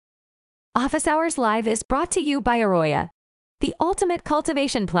Office Hours Live is brought to you by Arroya, the ultimate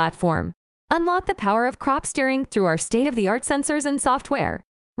cultivation platform. Unlock the power of crop steering through our state-of-the-art sensors and software.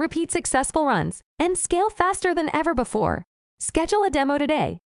 Repeat successful runs and scale faster than ever before. Schedule a demo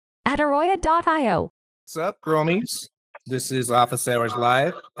today at arroya.io. What's up, Gromies? This is Office Hours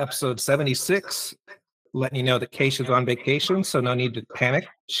Live, episode 76. Letting you know that Keisha's on vacation, so no need to panic.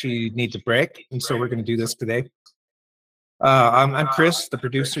 She needs a break, and so we're going to do this today. I'm Chris, the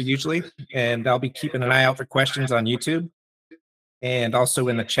producer usually, and I'll be keeping an eye out for questions on YouTube and also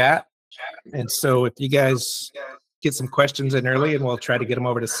in the chat. And so if you guys get some questions in early, and we'll try to get them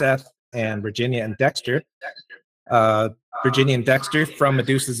over to Seth and Virginia and Dexter. Virginia and Dexter from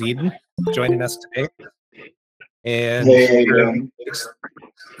Medusa's Eden joining us today. And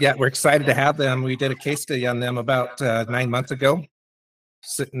we're excited to have them. We did a case study on them about 9 months ago.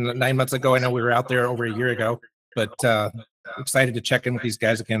 9 months ago, I know we were out there over a year ago, but excited to check in with these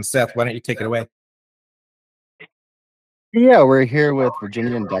guys again. Seth, why don't you take it away? Yeah, we're here with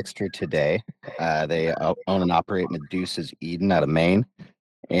Virginia and Dexter today. They own and operate Medusa's Eden out of Maine,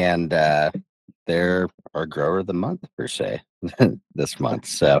 and they're our grower of the month, per se, this month.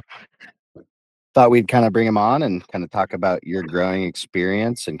 So thought we'd kind of bring them on and kind of talk about your growing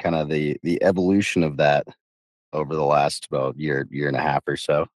experience and kind of the evolution of that over the last year and a half or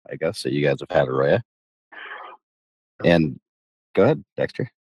so, I guess, that you guys have had Arroya. And go ahead, Dexter.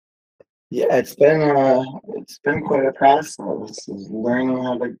 Yeah, it's been quite a process. Is learning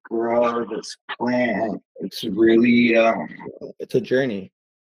how to grow this plant. It's really it's a journey,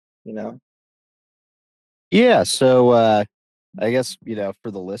 you know. Yeah, so I guess,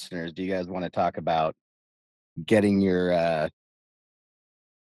 for the listeners, do you guys want to talk about getting your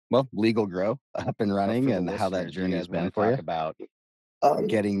legal grow up and running and how that journey has been for you? About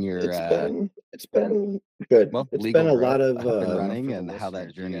getting your it's been good. It's been a lot of running and how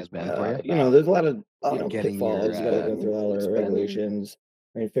that journey has been for you. There's a lot of pitfalls. You got to go through a lot of regulations.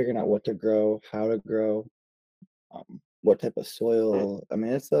 I mean, figuring out what to grow, how to grow, what type of soil. I mean,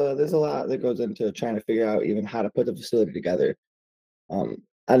 there's a lot that goes into trying to figure out even how to put the facility together. I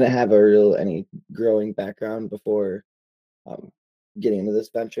didn't have any growing background before getting into this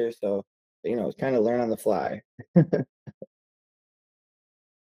venture, so it's kind of learn on the fly.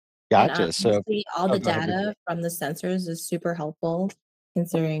 Gotcha. And So all the data from the sensors is super helpful,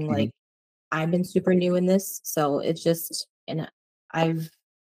 considering like I've been super new in this, so it's just, and I've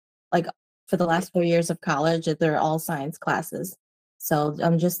like for the last 4 years of college, they're all science classes, so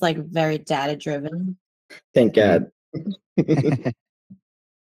I'm just like very data driven. Thank God.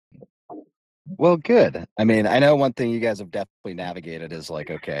 Well, good. I mean, I know one thing you guys have definitely navigated is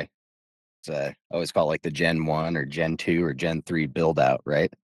like, okay, it's I always call it like the Gen 1 or Gen 2 or Gen 3 build out, right?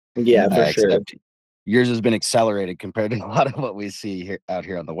 Yeah, for sure. Except yours has been accelerated compared to a lot of what we see out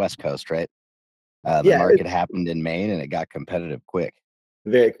here on the West Coast, right? The market happened in Maine and it got competitive quick.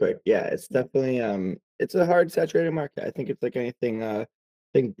 Very quick. Yeah, it's definitely it's a hard saturated market. I think it's like anything. I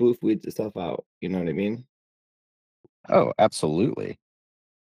think booth weeds itself out. You know what I mean? Oh, absolutely.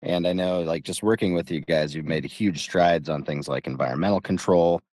 And I know, like, just working with you guys, you've made huge strides on things like environmental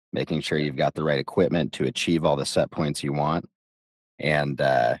control, making sure you've got the right equipment to achieve all the set points you want. And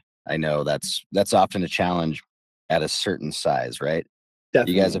I know that's often a challenge at a certain size, right?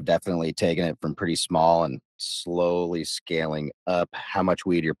 Definitely. You guys have definitely taken it from pretty small and slowly scaling up how much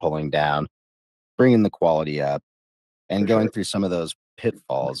weed you're pulling down, bringing the quality up, and going through some of those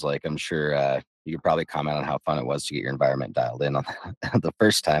pitfalls. Like, I'm sure you could probably comment on how fun it was to get your environment dialed in on the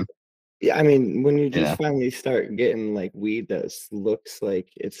first time. Yeah, I mean, when you just finally start getting like weed that looks like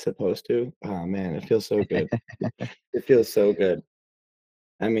it's supposed to, oh man, it feels so good. It feels so good.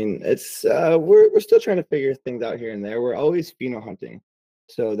 I mean, it's we're still trying to figure things out here and there. We're always pheno hunting,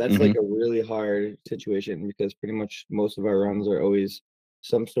 so that's like a really hard situation because pretty much most of our runs are always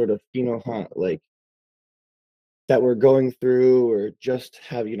some sort of pheno hunt, like that we're going through, or just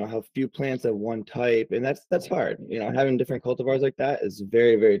have few plants of one type, and that's hard. Having different cultivars like that is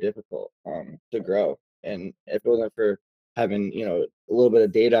very, very difficult to grow. And if it wasn't for having a little bit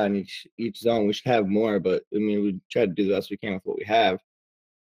of data on each zone, we should have more. But I mean, we try to do the best we can with what we have.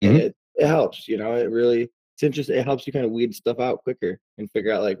 And it helps, it really, it's interesting. It helps you kind of weed stuff out quicker and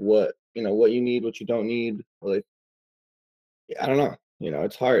figure out like what you need, what you don't need. Or like, I don't know,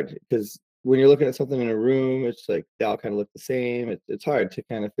 it's hard because when you're looking at something in a room, it's like they all kind of look the same. It's hard to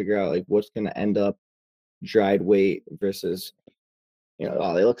kind of figure out like what's going to end up dried weight versus,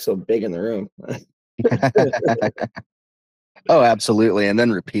 oh, they look so big in the room. Oh, absolutely. And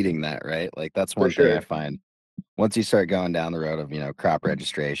then repeating that, right? Like that's one thing sure. I find. Once you start going down the road of, crop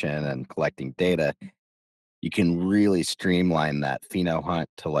registration and collecting data, you can really streamline that pheno hunt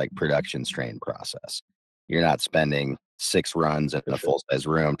to like production strain process. You're not spending 6 runs in a full-size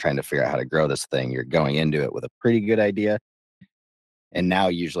room trying to figure out how to grow this thing. You're going into it with a pretty good idea. And now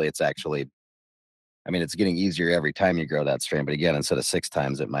usually it's actually, I mean, it's getting easier every time you grow that strain. But again, instead of 6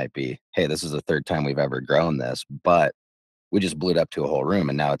 times, it might be, hey, this is the 3rd time we've ever grown this, but we just blew it up to a whole room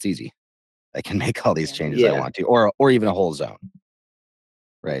and now it's easy. I can make all these changes I want to, or even a whole zone.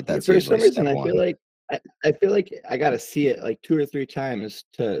 Right. That's for some reason, I feel like I feel like I got to see it like 2 or 3 times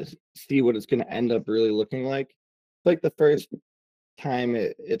to see what it's going to end up really looking like. Like the first time,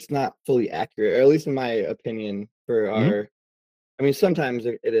 it's not fully accurate, or at least in my opinion. For our, I mean, sometimes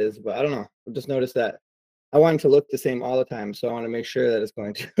it is, but I don't know. I've just noticed that I want it to look the same all the time, so I want to make sure that it's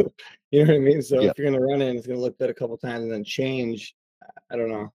going to. You know what I mean? So if you're going to run it, it's going to look good a couple times and then change. I don't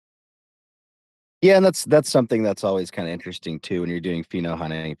know. Yeah, and that's something that's always kind of interesting too when you're doing pheno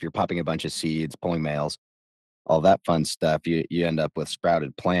hunting. If you're popping a bunch of seeds, pulling males, all that fun stuff, you end up with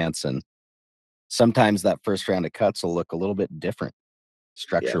sprouted plants, and sometimes that first round of cuts will look a little bit different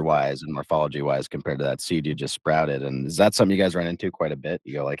structure-wise and morphology-wise compared to that seed you just sprouted. And is that something you guys run into quite a bit?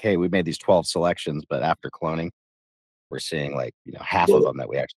 You go like, hey, we made these 12 selections, but after cloning, we're seeing like, half of them that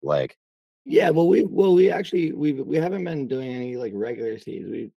we actually like. Yeah, we actually we haven't been doing any like regular seeds.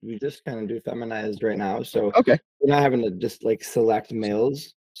 We just kind of do feminized right now, so Okay. we're not having to just like select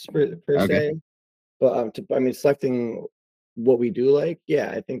males per se. But I mean, selecting what we do like,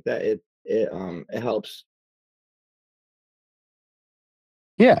 yeah, I think that it helps.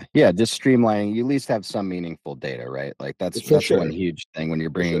 Yeah, just streamlining. You at least have some meaningful data, right? Like that's one huge thing when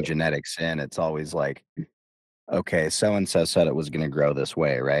you're bringing genetics in. It's always like, okay, so and so said it was going to grow this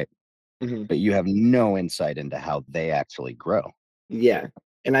way, right? But you have no insight into how they actually grow. Yeah,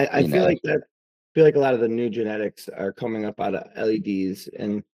 and I feel like that. I feel like a lot of the new genetics are coming up out of LEDs,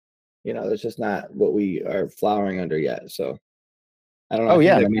 and it's just not what we are flowering under yet. So I don't know. Oh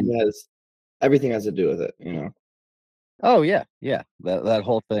yeah, I mean, everything has to do with it, Oh yeah. That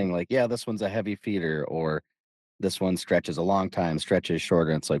whole thing, like, yeah, this one's a heavy feeder, or this one stretches a long time, stretches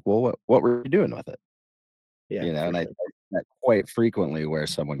shorter. It's like, well, what were you doing with it? Yeah, and I that quite frequently where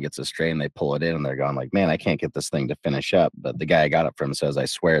someone gets a strain, they pull it in and they're going like, man, I can't get this thing to finish up. But the guy I got it from says, I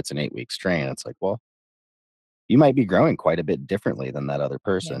swear it's an 8-week strain. It's like, well, you might be growing quite a bit differently than that other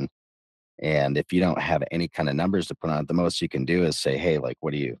person. And if you don't have any kind of numbers to put on it, the most you can do is say, hey, like,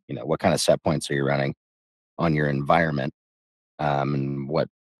 what do what kind of set points are you running on your environment? And what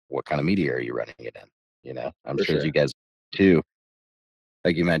kind of media are you running it in? I'm sure as you guys too,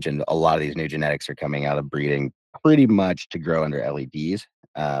 like you mentioned, a lot of these new genetics are coming out of breeding pretty much to grow under LEDs.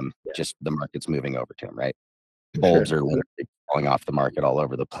 Just the market's moving over to them, right? Bulbs are literally falling off the market all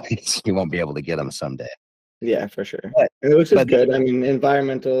over the place. You won't be able to get them someday. Yeah, for sure. Which is good. I mean,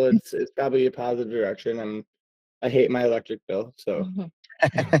 environmental, it's probably a positive direction, and I hate my electric bill, so.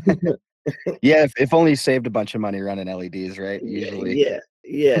 Yeah, if only you saved a bunch of money running LEDs, right? Usually.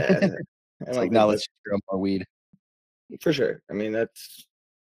 Yeah. It's like, now let's grow more weed. For sure. I mean, that's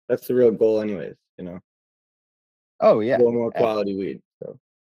the real goal anyways, Oh yeah. Grow more quality weed. So.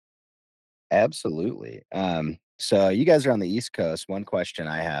 Absolutely. So you guys are on the East Coast. One question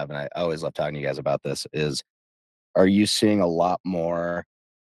I have, and I always love talking to you guys about this, is are you seeing a lot more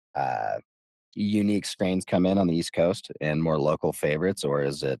unique strains come in on the East Coast and more local favorites, or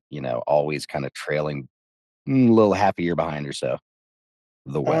is it, always kind of trailing a little half a year behind or so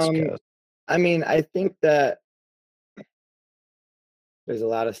the West Coast? I mean, I think that there's a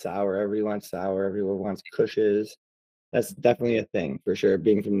lot of sour. Everyone wants sour. Everyone wants cushes. That's definitely a thing for sure,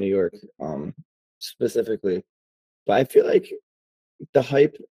 being from New York, specifically. But I feel like the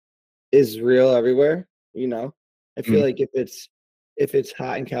hype is real everywhere, I feel like if it's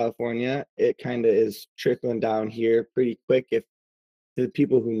hot in California, it kind of is trickling down here pretty quick if to the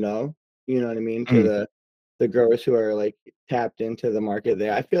people who know, you know what I mean, to the growers who are like tapped into the market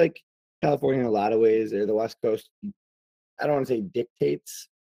there. I feel like California in a lot of ways, or the West Coast, I don't want to say dictates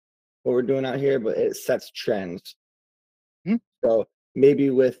what we're doing out here, but it sets trends. So maybe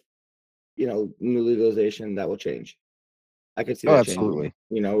with new legalization, that will change. I could see that absolutely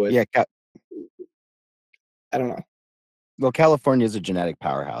changing, I don't know. Well, California is a genetic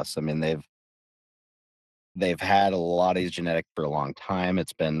powerhouse. I mean, they've had a lot of these genetics for a long time.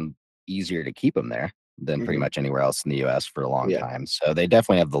 It's been easier to keep them there than pretty much anywhere else in the US for a long time. So they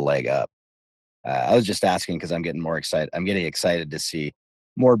definitely have the leg up. I was just asking because I'm getting more excited. I'm getting excited to see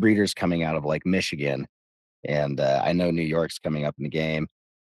more breeders coming out of like Michigan. And I know New York's coming up in the game.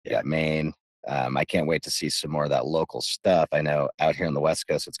 You got Maine. I can't wait to see some more of that local stuff. I know out here on the West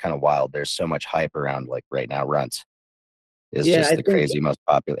Coast, it's kind of wild. There's so much hype around, like right now, runts is just the crazy most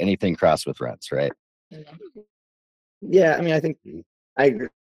popular. Anything crossed with runts, right? Yeah, I mean, I think I agree.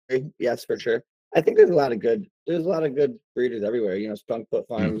 Yes, for sure. I think there's a lot of good breeders everywhere. Skunkfoot Mm.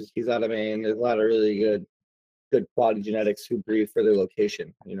 Farms, he's out of Maine. There's a lot of really good quality genetics who breed for their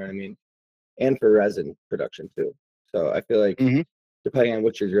location. You know what I mean? And for resin production too. So I feel like Mhm. depending on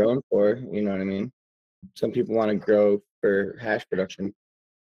what you're growing for, you know what I mean? Some people want to grow for hash production.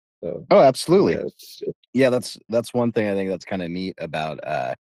 So Oh, absolutely. yeah, Yeah, that's one thing I think that's kind of neat about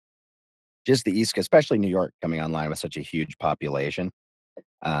just the East Coast, especially New York coming online with such a huge population.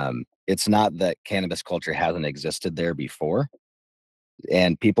 It's not that cannabis culture hasn't existed there before.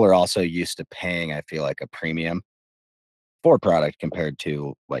 And people are also used to paying, I feel like, a premium for product compared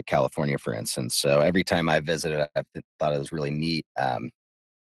to like California, for instance. So every time I visited, I thought it was really neat.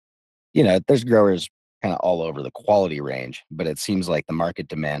 There's growers kind of all over the quality range, but it seems like the market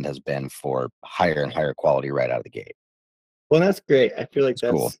demand has been for higher and higher quality right out of the gate. well, that's great. I feel like It's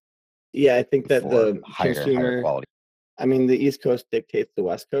cool yeah, I think that for the higher and higher consumer, quality. I mean, the East Coast dictates the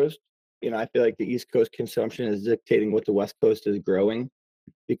West Coast. I feel like the East Coast consumption is dictating what the West Coast is growing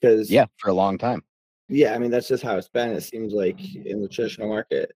because, Yeah, for a long time. yeah, I mean, that's just how it's been. It seems like in the traditional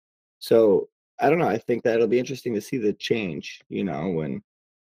market. So I don't know. I think that it'll be interesting to see the change, when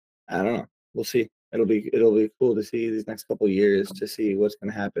I don't know. We'll see. It'll be cool to see these next couple of years to see what's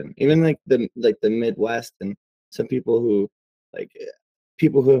going to happen. Even like the Midwest and some people who like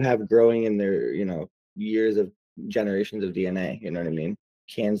people who have growing in their years of generations of DNA. You know what I mean?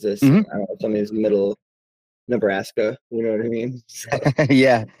 Kansas Hmm. and I don't know, some of these middle Nebraska. You know what I mean? So,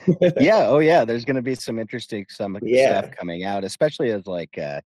 Yeah. Yeah. Oh, yeah. There's going to be some interesting stuff yeah, coming out, especially as like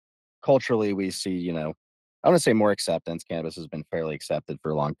culturally we see, I want to say more acceptance. Cannabis has been fairly accepted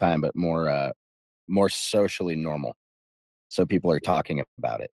for a long time, but more socially normal. So people are talking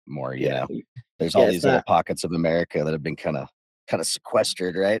about it more, yeah, There's all yeah. It's these little not. pockets of America that have been kind of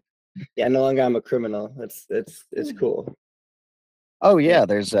sequestered, right? Yeah, no longer I'm a criminal. It's cool. Oh Yeah. yeah,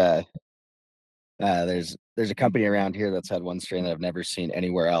 there's a company around here that's had one strain that I've never seen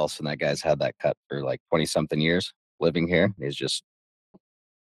anywhere else, and that guy's had that cut for like 20 something years living here. He's just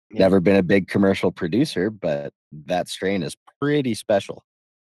Yeah. never been a big commercial producer, but that strain is pretty special.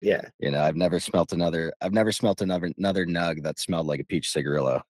 Yeah. I've never smelt another nug that smelled like a peach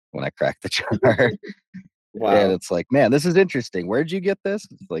cigarillo when I cracked the jar. And Wow. it's like, man, this is interesting. Where'd you get this?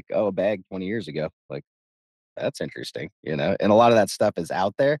 It's like, oh, a bag 20 years ago. Like, that's interesting. And a lot of that stuff is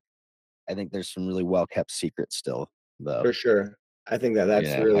out there. I think there's some really well kept secrets still, though, For sure. I think that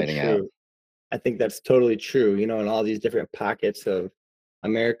that's really hiding out. true. I think that's totally true. In all these different pockets of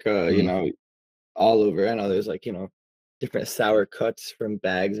America, Mhm. all over. I know there's like, different sour cuts from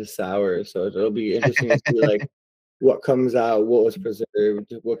bags of sour. So it'll be interesting to see like what comes out, what was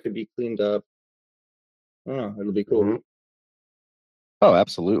preserved, what could be cleaned up. I don't know. It'll be cool. Oh,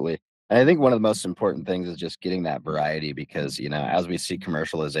 absolutely. And I think one of the most important things is just getting that variety because, as we see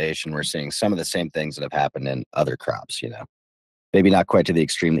commercialization, we're seeing some of the same things that have happened in other crops. Maybe not quite to the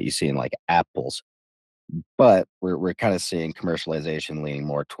extreme that you see in like apples, but we're kind of seeing commercialization leaning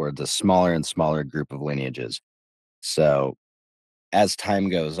more towards a smaller and smaller group of lineages. So as time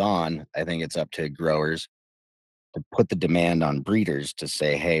goes on, I think it's up to growers to put the demand on breeders to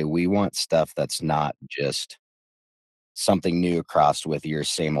say, hey, we want stuff that's not just something new crossed with your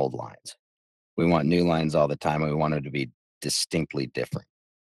same old lines. We want new lines all the time, and we want them to be distinctly different.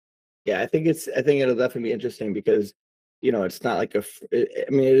 Yeah, I think it'll definitely be interesting because, it's not like I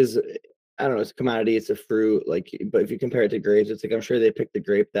mean, it is, I don't know, it's a commodity, it's a fruit, like, but if you compare it to grapes, it's like, I'm sure they pick the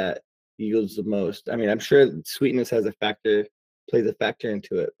grape that yields the most. I mean, I'm sure sweetness plays a factor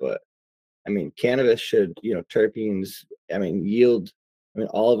into it, but I mean, cannabis should, terpenes, I mean, yield, I mean,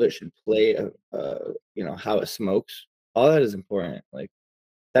 all of it should play how it smokes. All that is important. Like,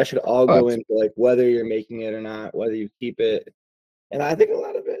 that should all Oh, go into like whether you're making it or not, whether you keep it. And I think a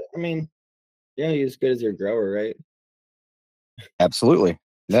lot of it, I mean, you're as good as your grower, right? absolutely.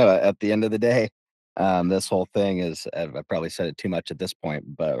 No, at the end of the day, this whole thing is, I've probably said it too much at this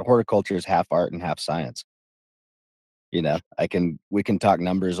point, but horticulture is half art and half science. We can talk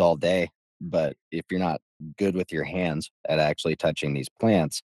numbers all day, but if you're not good with your hands at actually touching these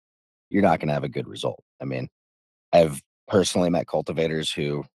plants, you're not going to have a good result. I mean, I've personally met cultivators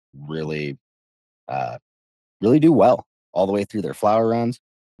who really, uh, really do well all the way through their flower runs,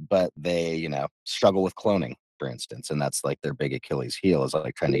 but they, struggle with cloning, for instance. And that's like their big Achilles heel is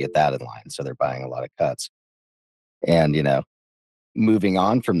like trying to get that in line. So they're buying a lot of cuts. And, moving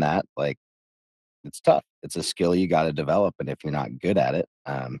on from that, like it's tough. It's a skill you got to develop. And if you're not good at it,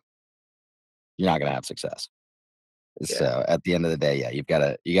 you're not going to have success. Yeah. So at the end of the day, yeah, you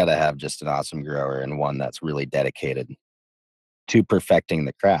gotta have just an awesome grower and one that's really dedicated to perfecting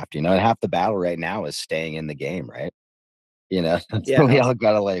the craft, and half the battle right now is staying in the game, right? Yeah, we no. all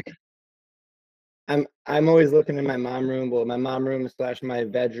gotta like. I'm always looking in my mom room, my mom room / my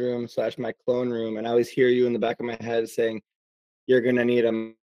bedroom / my clone room, and I always hear you in the back of my head saying, "You're gonna need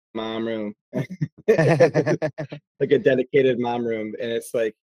a mom room," like a dedicated mom room, and it's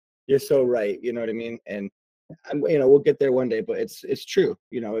like, you're so right. You know what I mean? And we'll get there one day, but it's true.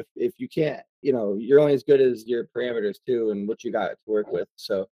 If you can't, you're only as good as your parameters too, and what you got to work with.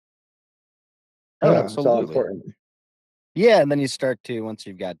 So, Oh, it's all absolutely. important. Yeah, and then you start to, once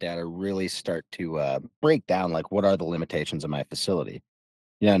you've got data, really start to break down like what are the limitations of my facility.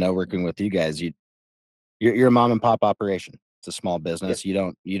 I know working with you guys, you're a mom and pop operation. It's a small Yeah, business. You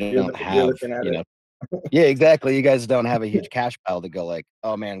don't you're have, looking at it. yeah, exactly. You guys don't have a huge cash pile to go like,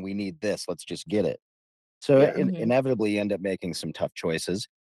 oh man, we need this. Let's just get it. So Yeah. inevitably you end up making some tough choices.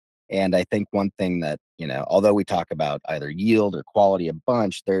 And I think one thing that, although we talk about either yield or quality a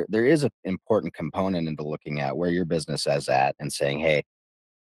bunch, there is an important component into looking at where your business is at and saying, hey,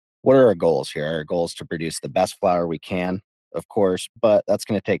 what are our goals here? Our goals to produce the best flour we can, of course, but that's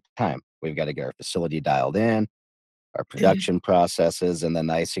going to take time. We've got to get our facility dialed in, our production processes, and then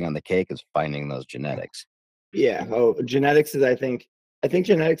the icing on the cake is finding those genetics. Yeah. Oh, genetics is, I think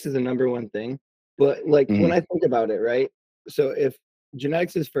genetics is the number one thing. But like when I think about it, right? So if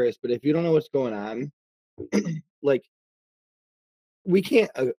genetics is first, but if you don't know what's going on, like we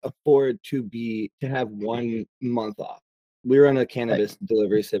can't afford to have 1 month off. We run a cannabis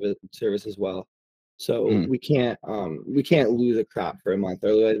delivery service as well, so we can't lose a crop for a month,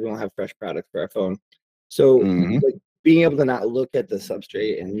 otherwise we won't have fresh products for our phone. So like being able to not look at the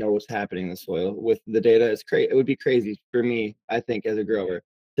substrate and know what's happening in the soil with the data is crazy. It would be crazy for me, I think, as a grower,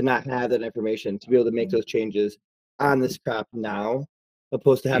 to not have that information to be able to make those changes on this crop now,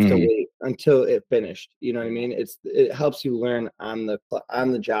 opposed to have to wait until it finished. You know what I mean? It helps you learn on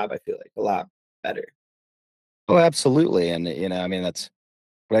the job, I feel like, a lot better. Oh, absolutely. And I mean, that's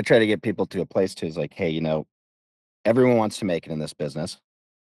what I try to get people to a place to is like, hey, everyone wants to make it in this business.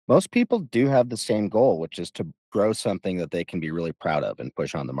 Most people do have the same goal, which is to grow something that they can be really proud of and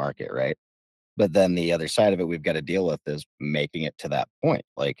push on the market, right? But then the other side of it we've got to deal with is making it to that point.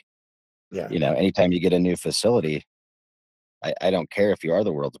 Like, Yeah. Anytime you get a new facility, I don't care if you are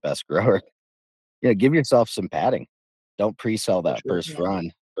the world's best grower. Give yourself some padding. Don't pre-sell that Sure. first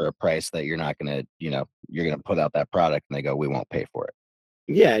run for a price that you're not gonna, you're gonna put out that product and they go, we won't pay for it.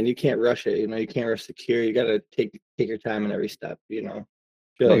 Yeah, and you can't rush it. You can't rush the cure. You got to take your time in every step. It's Oh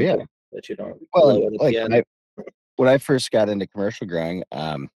really yeah. important that you don't Well, blow and it at like the end. when I first got into commercial growing,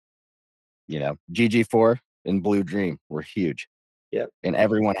 GG4 and Blue Dream were huge. Yep. And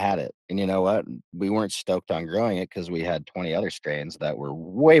everyone had it. And you know what? We weren't stoked on growing it because we had 20 other strains that were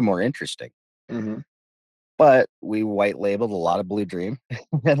way more interesting. But we white labeled a lot of Blue Dream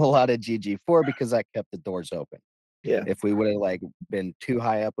and a lot of GG4 because that kept the doors open. Yeah. If we would have like been too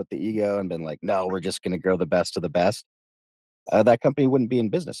high up with the ego and been like, no, we're just going to grow the best of the best, that company wouldn't be in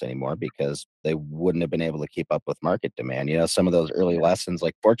business anymore because they wouldn't have been able to keep up with market demand. Some of those early lessons,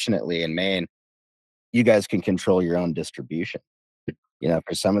 like fortunately in Maine, you guys can control your own distribution.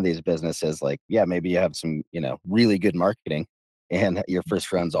 For some of these businesses, like, yeah, maybe you have some, really good marketing and your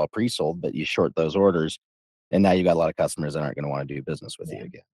first run's all pre-sold, but you short those orders. And now you got a lot of customers that aren't going to want to do business with you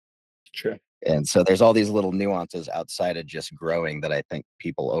again. True. And so there's all these little nuances outside of just growing that I think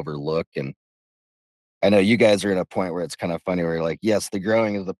people overlook. And I know you guys are in a point where it's kind of funny where you're like, yes, the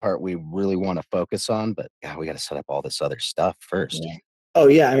growing is the part we really want to focus on, but God, we got to set up all this other stuff first. Yeah. Oh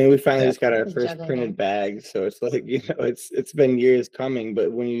yeah, I mean, we finally Yeah. just got our first printed bag, so it's like it's been years coming, but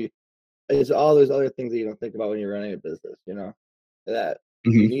it's all those other things that you don't think about when you're running a business, that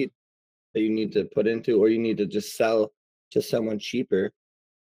you need to put into, or you need to just sell to someone cheaper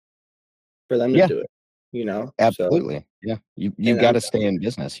for them to Yeah, do it. absolutely. So, Yeah. You and got to stay in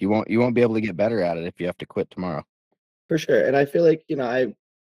business. You won't be able to get better at it if you have to quit tomorrow. for sure. And I feel like, I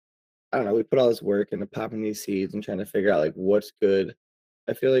don't know, we put all this work into popping these seeds and trying to figure out like what's good.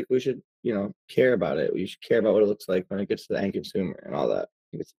 I feel like we should, care about it. We should care about what it looks like when it gets to the end consumer and all that. I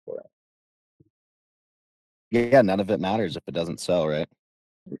think it's important. Yeah, none of it matters if it doesn't sell, right?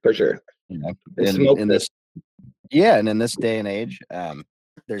 For sure. And smoke in this and in this day and age,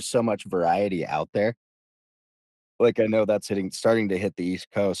 there's so much variety out there. Like I know that's starting to hit the East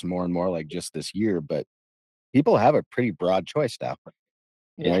Coast more and more like just this year, but people have a pretty broad choice now.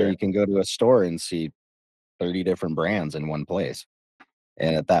 You can go to a store and see 30 different brands in one place.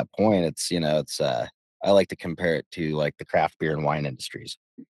 And at that point, I like to compare it to like the craft beer and wine industries.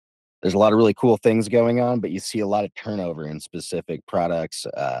 There's a lot of really cool things going on, but you see a lot of turnover in specific products,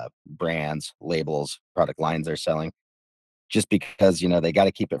 brands, labels, product lines they're selling. just because, they got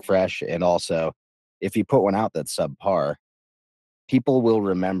to keep it fresh. And also, if you put one out that's subpar, people will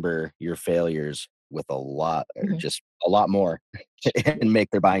remember your failures with a lot, or Mhm. just a lot more, and make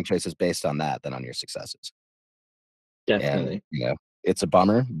their buying choices based on that than on your successes. And, Definitely. it's a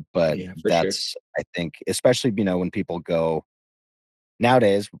bummer, but Yeah, for sure. that's, I think, especially, when people go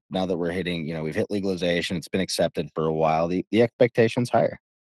nowadays, now that we're hitting, we've hit legalization, it's been accepted for a while, the expectation's higher.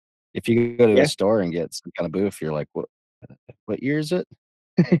 If you go to Yeah, a store and get some kind of booth, you're like, what year is it?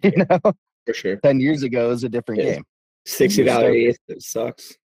 for sure. 10 years ago is a different Yeah, game. $60 stoked. eighth, it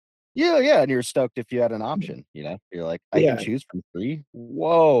sucks. Yeah, and you're stoked if you had an option, You're like, I can Yeah, choose from 3?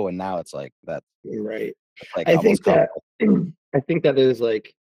 Whoa, and now it's like, that's right. like I almost think that comical. I think that there's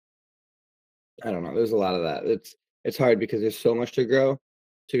like, I don't know, there's a lot of that. It's hard because there's so much to grow.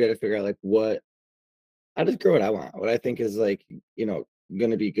 So you got to figure out like what I just grow what I want. What I think is like,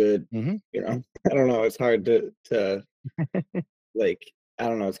 gonna be good. Mhm. I don't know. It's hard to like, I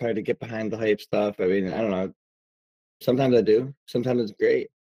don't know. It's hard to get behind the hype stuff. I mean, I don't know. Sometimes I do. Sometimes it's great,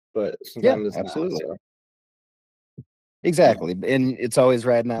 but Yeah, sometimes it's not. absolutely. So Exactly, and it's always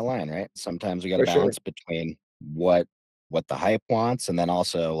riding that line, right? Sometimes we gotta for sure. balance between what the hype wants, and then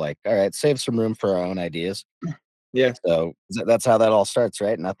also, like, all right, save some room for our own ideas. Yeah, So, that's how that all starts,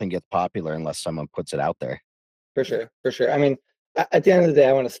 right? Nothing gets popular unless someone puts it out there. for sure. For sure. I mean, at the end of the day,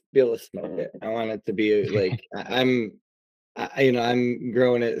 I want to be able to smoke it. I want it to be like I'm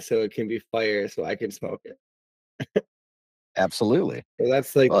growing it so it can be fire, so I can smoke it. Absolutely. So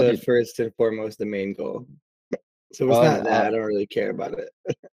that's like Well, the dude, first and foremost, the main goal. So if it's well, and not that, I don't really care about it.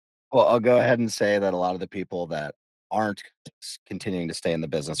 I'll go ahead and say that a lot of the people that aren't continuing to stay in the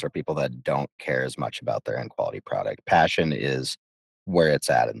business are people that don't care as much about their end quality product. Passion is where it's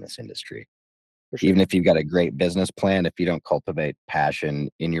at in this industry. For sure. Even if you've got a great business plan, if you don't cultivate passion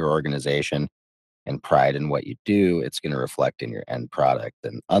in your organization and pride in what you do, it's going to reflect in your end product.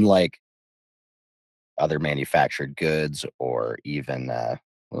 And unlike other manufactured goods, or even,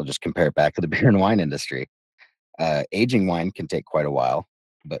 we'll just compare it back to the beer and wine industry. Aging wine can take quite a while,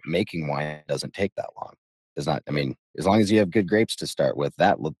 but making wine doesn't take that long. Does not. I Yeah. mean, as long as you have good grapes to start with,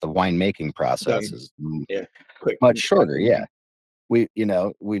 the wine making process Done. is Yeah. Quick. much shorter. Definitely. Yeah,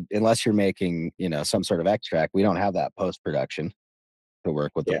 we unless you're making, some sort of extract, we don't have that post production to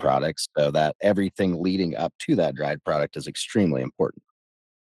work with the Yeah. products, so that everything leading up to that dried product is extremely important.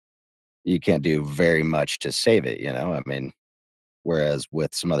 You can't do very much to save it. I mean, whereas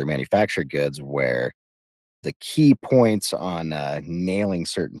with some other manufactured goods, where the key points on nailing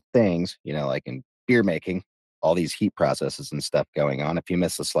certain things, like in beer making, all these heat processes and stuff going on. If you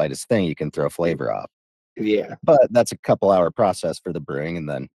miss the slightest thing, you can throw flavor off. Yeah. But that's a couple-hour process for the brewing, and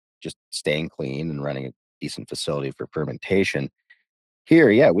then just staying clean and running a decent facility for fermentation. Here,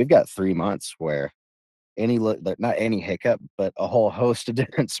 yeah, we've got 3 months where not any hiccup, but a whole host of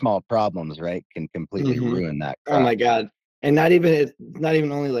different small problems, right, can completely Hmm. ruin that Oh my crop. God. And it's not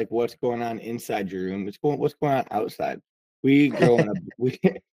even only like what's going on inside your room, what's going on outside. We grow in a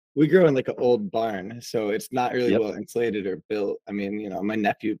we grow in like an old barn, so it's not really Yep. well insulated or built. I mean, my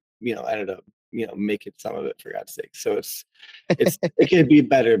nephew, ended up, making some of it, for God's sake. So it could be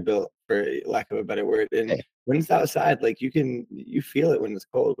better built, for lack of a better word. And Hey. when it's outside, like you feel it when it's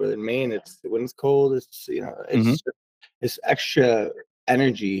cold. Where in Maine, when it's cold, Mhm. it's extra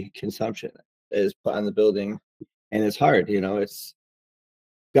energy consumption is put on the building, and it's hard. It's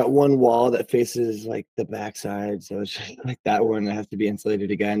got one wall that faces like the backside, so it's just like that one that has to be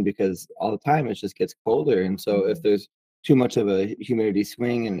insulated again because all the time it just gets colder. And so if there's too much of a humidity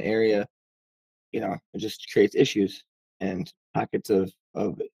swing in an area, it just creates issues and pockets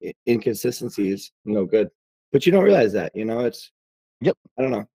of inconsistencies. No good. But you don't realize that. It's Yep. I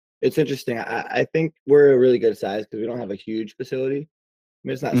don't know. It's interesting. I think we're a really good size because we don't have a huge facility. I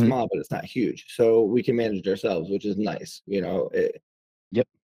mean, it's not Mhm. small, but it's not huge, so we can manage it ourselves, which is nice. Yep.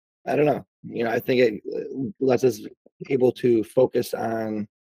 I don't know. I think it lets us able to focus on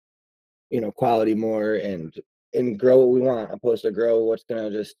quality more, and grow what we want, opposed to grow what's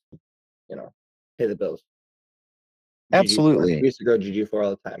gonna just you know pay the bills. GG4. Absolutely. We used to grow GG4 all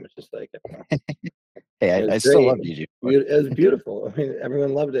the time. It's just like, I don't know. Hey, It was I still great. love DG4. It was beautiful. I mean,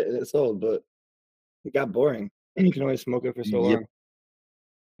 everyone loved it and it sold, but it got boring. You can only smoke it for so Yep. long.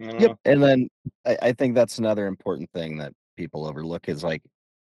 I don't Yep. know. And then I think that's another important thing that people overlook is, like,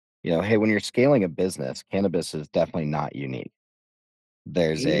 hey, when you're scaling a business, cannabis is definitely not unique.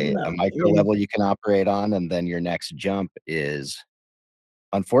 There's No, a I micro mean, level you can operate on, and then your next jump is,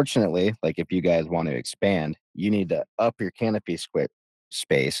 unfortunately, like, if you guys want to expand, you need to up your canopy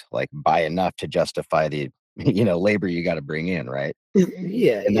space, like buy enough to justify the labor you got to bring in, right?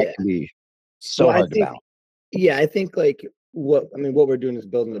 yeah, And that yeah. can be Well, so hard to balance. I think like what we're doing is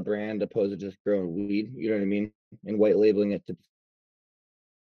building the brand opposed to just growing weed. You know what I mean? And white labeling it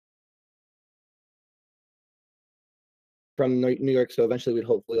from New York. So eventually, we'd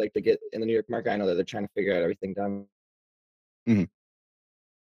hopefully like to get in the New York market. I know that they're trying to figure out everything down. Mhm.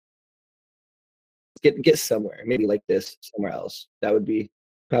 Get somewhere, maybe like this somewhere else. That would be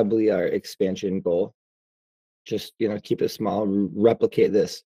probably our expansion goal. Just keep it small, replicate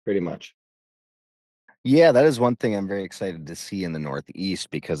this pretty much. Yeah, that is one thing I'm very excited to see in the Northeast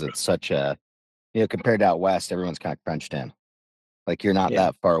because it's such a, compared to out west, everyone's kind of crunched in. Like you're not Yeah,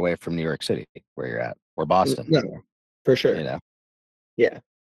 that far away from New York City where you're at, or Boston, no, for sure. Yeah,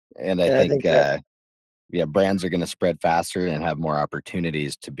 And I and I think, think that brands are going to spread faster and have more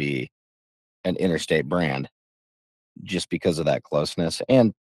opportunities to be an interstate brand just because of that closeness.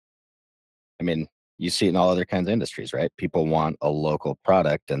 And I mean, you see it in all other kinds of industries, right? People want a local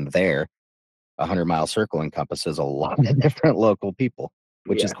product, and there, 100-mile circle encompasses a lot of different local people,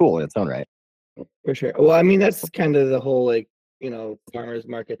 which is yeah, cool in its own right. for sure. Well, I mean that's kind of the whole farmers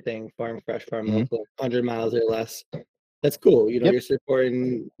market thing, farm fresh, farm Mhm. local, 100 miles or less. That's cool. Yep. You're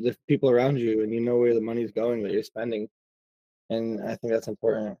supporting the people around you, and you know where the money's going that you're spending, and I think that's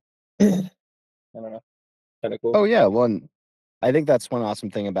important. I don't know, kind of cool. Oh yeah, well, and I think that's one awesome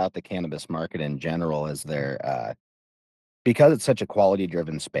thing about the cannabis market in general is because it's such a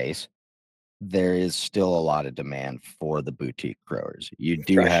quality-driven space, there is still a lot of demand for the boutique growers. You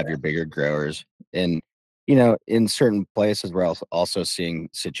do have Fresher. your bigger growers, and in certain places, we're also seeing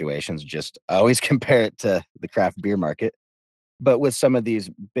situations. Just I always compare it to the craft beer market, but with some of these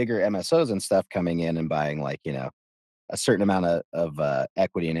bigger MSOs and stuff coming in and buying a certain amount of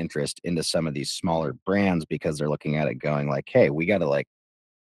equity and interest into some of these smaller brands because they're looking at it going like, hey, we got to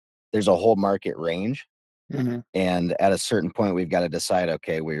there's a whole market range. Mhm. And at a certain point, we've got to decide,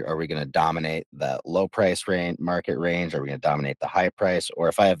 okay, are we going to dominate the low price market range? Are we going to dominate the high price? Or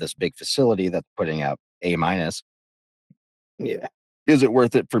if I have this big facility that's putting out A minus, Yeah, is it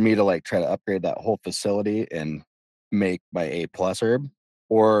worth it for me to try to upgrade that whole facility and make my A plus herb?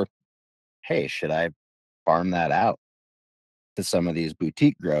 Or, hey, should I farm that out to some of these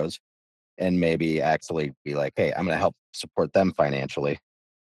boutique grows and maybe actually be like, hey, I'm going to help support them financially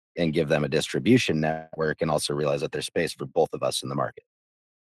and give them a distribution network and also realize that there's space for both of us in the market.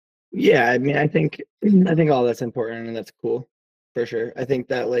 yeah. I mean, I think all that's important, and that's cool for sure. I think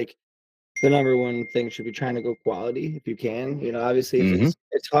that the number one thing should be trying to go quality if you can. Obviously, if Hmm.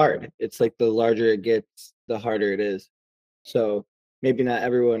 it's hard. It's like the larger it gets, the harder it is. So maybe not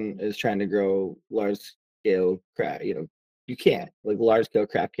everyone is trying to grow large scale craft. You can't large scale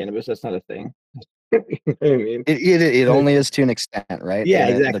craft cannabis. That's not a thing. You know what I mean? It only is to an extent, right? Yeah,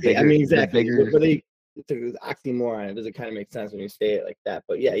 And the exactly. I bigger, mean, the exactly. bigger, It's an oxymoron. It doesn't kind of make sense when you say it like that.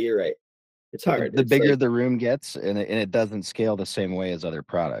 But yeah, you're right. It's hard. the It's bigger like, the room gets, and it doesn't scale the same way as other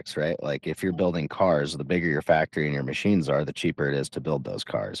products, right? Like if you're building cars, the bigger your factory and your machines are, the cheaper it is to build those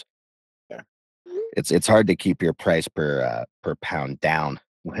cars. yeah. It's hard to keep your price per pound down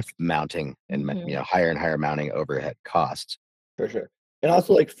with mounting and Mhm. higher and higher mounting overhead costs. For sure. And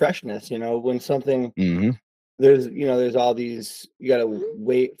also freshness, when something Hmm. there's all these, you gotta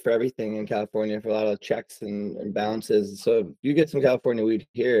wait for everything in California for a lot of checks and balances. So if you get some California weed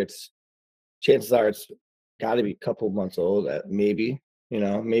here, chances are it's gotta be a couple months old, maybe,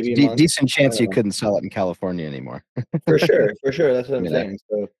 maybe a month. Decent I chance don't you know. couldn't sell it in California anymore. For sure, for sure. That's what I'm You know. saying.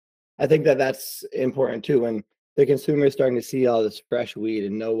 So I think that that's important too. When the consumer is starting to see all this fresh weed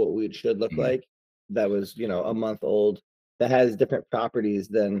and know what weed should look Mm-hmm. like, that was, a month old, that has different properties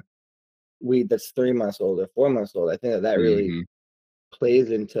than weed that's 3 months old or 4 months old. I think that really Mm-hmm.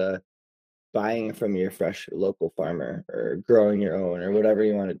 plays into buying it from your fresh local farmer or growing your own or whatever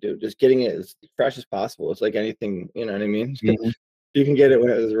you want to do. Just getting it as fresh as possible. It's like anything, you know what I mean? Hmm. You can get it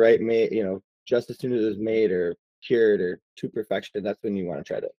when it was right made, just as soon as it was made or cured or to perfection. That's when you want to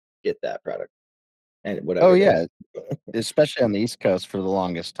try to get that product and Oh whatever it yeah, is. especially on the East Coast for the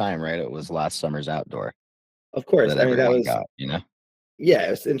longest time, right? It was last summer's outdoor Of course. that I mean, that everyone was, got, you know? yeah,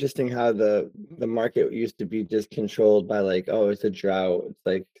 it's interesting how the market used to be just controlled by oh, it's a drought. It's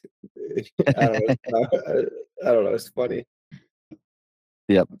like I don't know. I don't know. It's funny.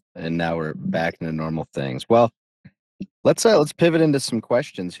 Yep. And now we're back into normal things. Well, let's pivot into some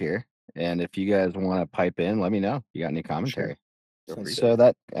questions here. And if you guys want to pipe in, let me know. You got any Sure. commentary? Sounds good. So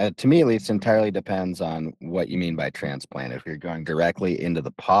that to me at least entirely depends on what you mean by transplant. If you're going directly into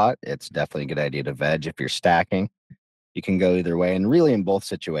the pot, it's definitely a good idea to veg. If you're stacking, you can go either way. And really in both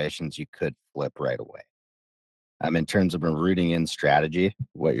situations, you could flip right away. In terms of a rooting in strategy,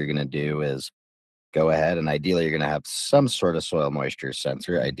 what you're going to do is go ahead and ideally you're going to have some sort of soil moisture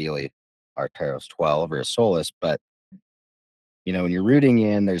sensor, ideally Arteros 12 or a Solus, but when you're rooting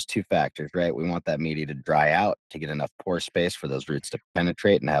in, there's two factors, right? We want that media to dry out to get enough pore space for those roots to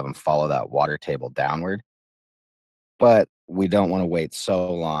penetrate and have them follow that water table downward. But we don't want to wait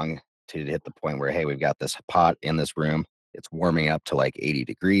so long to hit the point where, hey, we've got this pot in this room. It's warming up to like 80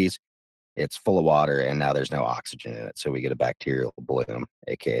 degrees. It's full of water, and now there's no oxygen in it. So we get a bacterial bloom,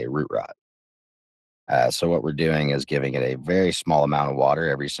 aka root rot. So what we're doing is giving it a very small amount of water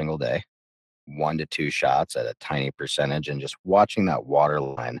every single day, 1 to 2 shots at a tiny percentage, and just watching that water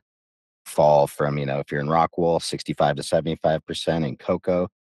line fall from, if you're in rock wool, 65 to 75%, in cocoa,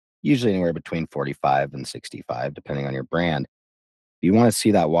 usually anywhere between 45 and 65, depending on your brand. You want to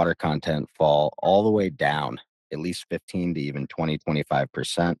see that water content fall all the way down, at least 15 to even 20,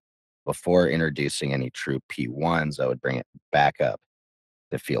 25% before introducing any true P1s that would bring it back up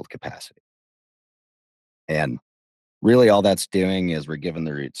to field capacity. And really all that's doing is we're giving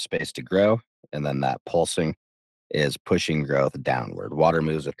the roots space to grow, and then that pulsing is pushing growth downward. Water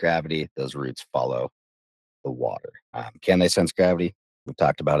moves with gravity. Those roots follow the water. Can they sense gravity? We've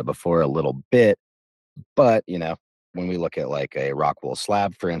talked about it before a little bit, but when we look at like a rock wool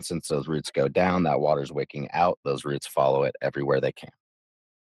slab, for instance, those roots go down, that water's wicking out, those roots follow it everywhere they can.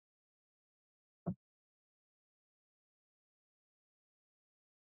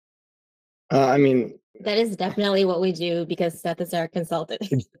 I mean, That is definitely what we do because Seth is our consultant.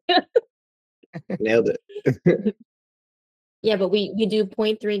 nailed it. Yeah, but we do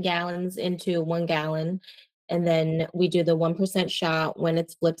 0.3 gallons into 1 gallon, and then we do the 1% shot when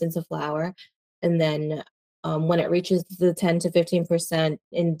it's flipped into flour, and then when it reaches the 10 to 15%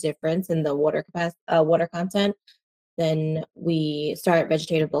 in difference in the water content, then we start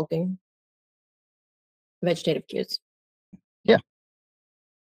vegetative bulking, vegetative cues. Yeah.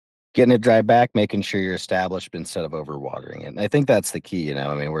 Getting it dry back, making sure you're established instead of overwatering it. And I think that's the key,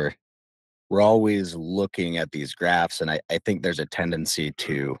 I mean, we're always looking at these graphs, and I think there's a tendency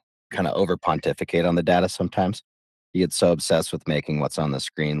to kind of over pontificate on the data sometimes. You get so obsessed with making what's on the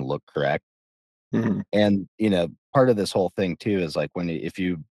screen look correct. Mhm. And, part of this whole thing too is like if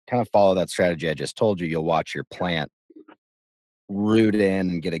you kind of follow that strategy I just told you, you'll watch your plant root in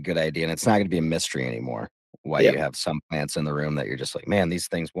and get a good idea. And it's not going to be a mystery anymore why Yeah. you have some plants in the room that you're just like, man, these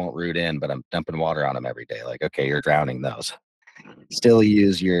things won't root in, but I'm dumping water on them every day. Like, okay, you're drowning those. Still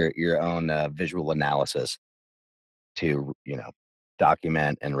use your own visual analysis to,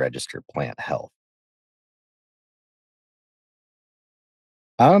 document and register plant health.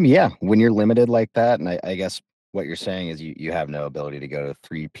 Yeah, when you're limited like that, and I guess what you're saying is you have no ability to go to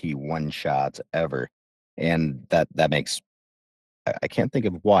 3P1 shots ever. And that makes, I can't think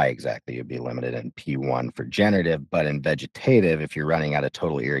of why exactly you'd be limited in P1 for generative, but in vegetative, if you're running out of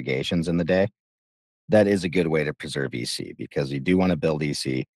total irrigations in the day, that is a good way to preserve EC, because you do want to build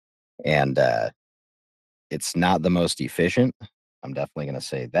EC, and it's not the most efficient. I'm definitely going to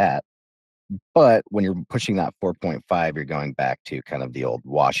say that. But when you're pushing that 4.5, you're going back to kind of the old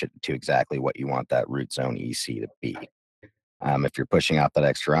wash it to exactly what you want that root zone EC to be. If you're pushing out that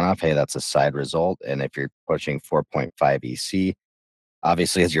extra runoff, hey, that's a side result. And if you're pushing 4.5 EC,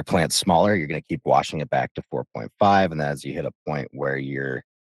 obviously as your plant's smaller, you're going to keep washing it back to 4.5. And then as you hit a point where you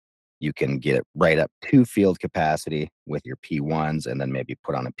can get it right up to field capacity with your P1s and then maybe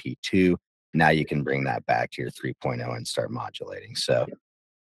put on a P2, now you can bring that back to your 3.0 and start modulating. So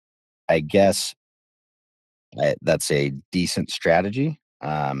I guess that's a decent strategy.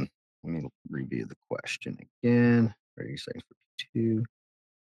 Let me review the question again. What are you saying for P2?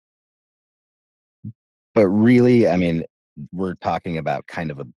 But really, I mean, we're talking about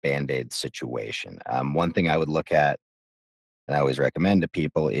kind of a Band-Aid situation. One thing I would look at, and I always recommend to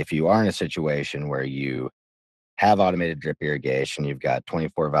people, if you are in a situation where you have automated drip irrigation, you've got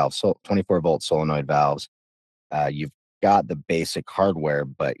 24 volt solenoid valves, you've got the basic hardware,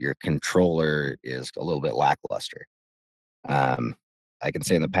 but your controller is a little bit lackluster. I can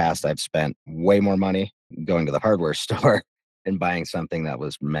say in the past, I've spent way more money going to the hardware store and buying something that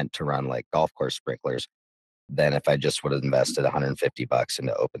was meant to run like golf course sprinklers than if I just would have invested $150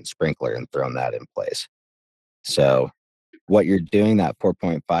 into open sprinkler and thrown that in place. So what you're doing, that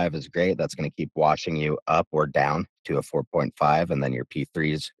 4.5 is great. That's going to keep washing you up or down to a 4.5. And then your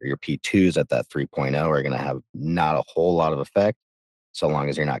P3s or your P2s at that 3.0 are going to have not a whole lot of effect, so long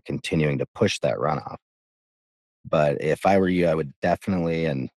as you're not continuing to push that runoff. But if I were you, I would definitely,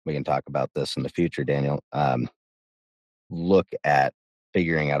 and we can talk about this in the future, Daniel, look at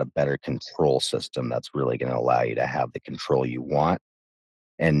figuring out a better control system that's really going to allow you to have the control you want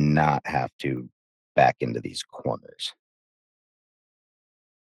and not have to back into these corners.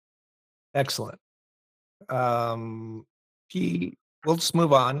 Excellent. We'll just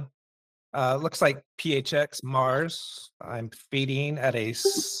move on. Looks like PHX Mars. I'm feeding at a,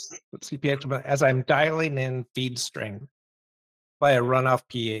 let's see, pH, as I'm dialing in feed strength by a runoff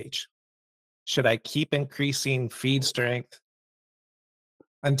pH. Should I keep increasing feed strength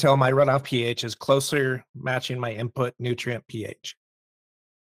until my runoff pH is closer matching my input nutrient pH?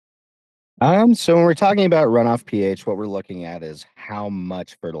 So when we're talking about runoff pH, what we're looking at is how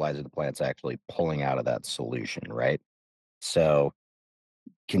much fertilizer the plant's actually pulling out of that solution, right? So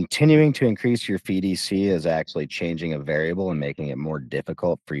continuing to increase your feed EC is actually changing a variable and making it more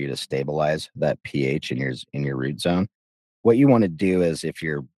difficult for you to stabilize that pH in your root zone. What you want to do is if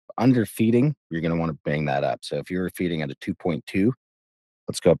you're underfeeding, you're going to want to bring that up. So if you were feeding at a 2.2,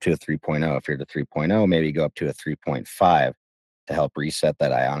 let's go up to a 3.0. If you're at a 3.0, maybe go up to a 3.5 to help reset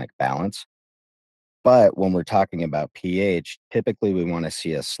that ionic balance. But when we're talking about pH, typically we want to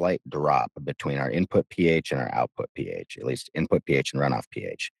see a slight drop between our input pH and our output pH, at least input pH and runoff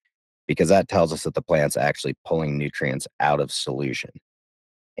pH, because that tells us that the plant's actually pulling nutrients out of solution.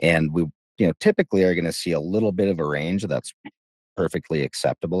 And we, typically are going to see a little bit of a range that's perfectly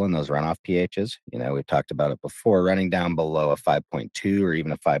acceptable in those runoff pHs. We've talked about it before, running down below a 5.2 or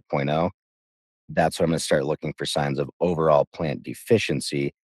even a 5.0. That's when I'm going to start looking for signs of overall plant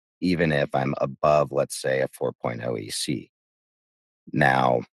deficiency, even if I'm above, let's say, a 4.0 EC.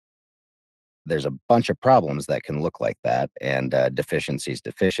 Now, there's a bunch of problems that can look like that, and deficiency is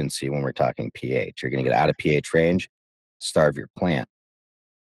deficiency when we're talking pH. You're going to get out of pH range, starve your plant.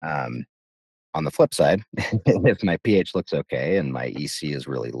 On the flip side, if my pH looks okay and my EC is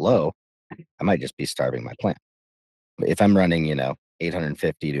really low, I might just be starving my plant. If I'm running,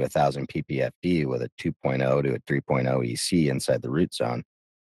 850 to 1,000 ppfd with a 2.0 to a 3.0 EC inside the root zone,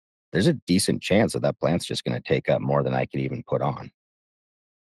 there's a decent chance that plant's just going to take up more than I could even put on.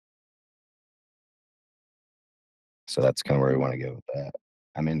 So that's kind of where we want to go with that.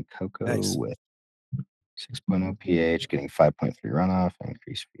 I'm in cocoa with 6.0 pH, getting 5.3 runoff, and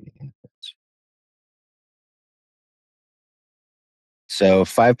increased feeding inputs. So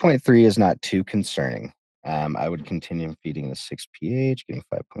 5.3 is not too concerning. I would continue feeding the 6 pH, getting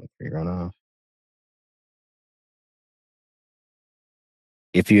 5.3 runoff.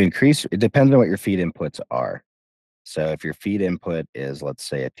 If you increase, it depends on what your feed inputs are. So if your feed input is, let's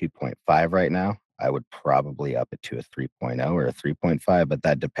say, a 2.5 right now, I would probably up it to a 3.0 or a 3.5, but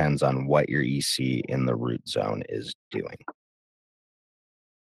that depends on what your EC in the root zone is doing.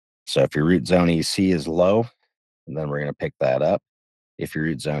 So if your root zone EC is low, then we're going to pick that up. If your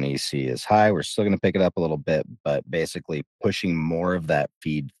root zone EC is high, we're still going to pick it up a little bit, but basically pushing more of that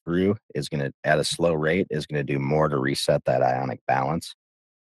feed through is going to, at a slow rate, is going to do more to reset that ionic balance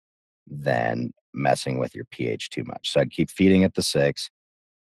than messing with your pH too much. So I'd keep feeding it to 6.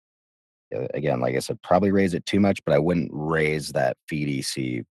 Again, like I said, probably raise it too much, but I wouldn't raise that feed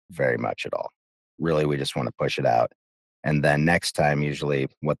EC very much at all. Really, we just want to push it out. And then next time, usually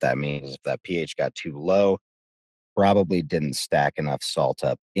what that means is if that pH got too low, probably didn't stack enough salt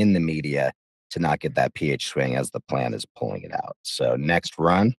up in the media to not get that pH swing as the plant is pulling it out. So next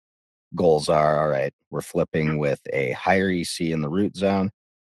run, goals are, all right, we're flipping with a higher EC in the root zone.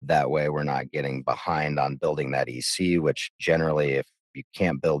 That way we're not getting behind on building that EC, which generally, if you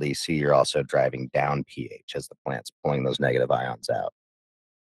can't build EC, you're also driving down pH as the plant's pulling those negative ions out.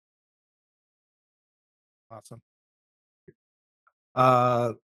 Awesome.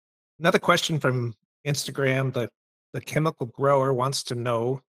 Another question from Instagram. The chemical grower wants to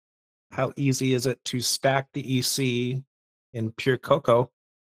know, how easy is it to stack the EC in pure cocoa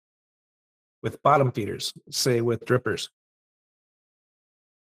with bottom feeders, say with drippers?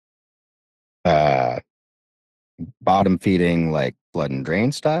 Bottom feeding like flood and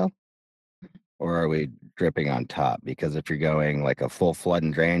drain style? Or are we dripping on top? Because if you're going like a full flood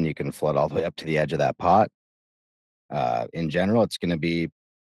and drain, you can flood all the way up to the edge of that pot. In general, it's going to be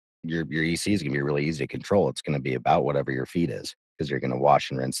your EC is going to be really easy to control. It's going to be about whatever your feed is, because you're going to wash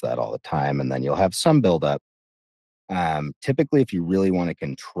and rinse that all the time, and then you'll have some buildup. Typically, if you really want to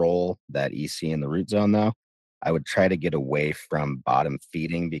control that EC in the root zone, though, I would try to get away from bottom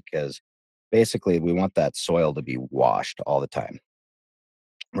feeding, because basically we want that soil to be washed all the time.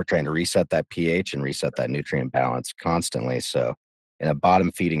 We're trying to reset that pH and reset that nutrient balance constantly. So in a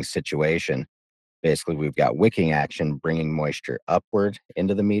bottom feeding situation, basically we've got wicking action bringing moisture upward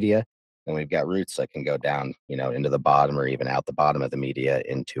into the media, and we've got roots that can go down, into the bottom or even out the bottom of the media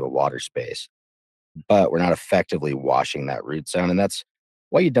into a water space. But we're not effectively washing that root zone, and that's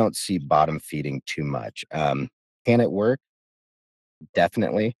why you don't see bottom feeding too much. Can it work?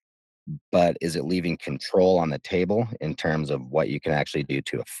 Definitely. But is it leaving control on the table in terms of what you can actually do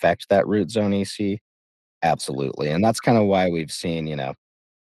to affect that root zone EC? Absolutely. And that's kind of why we've seen,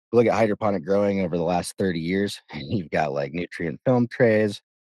 look at hydroponic growing over the last 30 years, you've got like nutrient film trays,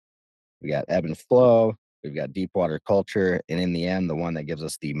 we got ebb and flow, we've got deep water culture, and in the end, the one that gives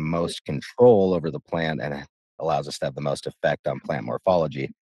us the most control over the plant and allows us to have the most effect on plant morphology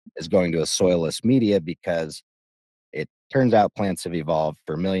is going to a soilless media, because it turns out plants have evolved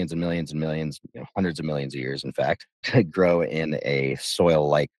for millions and millions and millions, hundreds of millions of years, in fact, to grow in a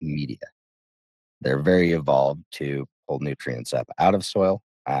soil-like media. They're very evolved to pull nutrients up out of soil.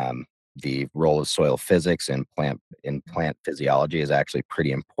 The role of soil physics in plant physiology is actually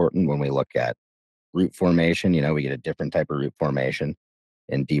pretty important when we look at root formation. We get a different type of root formation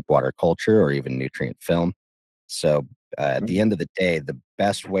in deep water culture or even nutrient film. So at the end of the day, the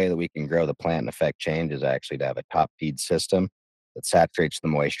best way that we can grow the plant and affect change is actually to have a top feed system that saturates the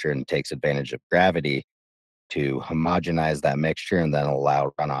moisture and takes advantage of gravity to homogenize that mixture and then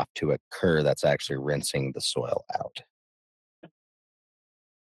allow runoff to occur that's actually rinsing the soil out.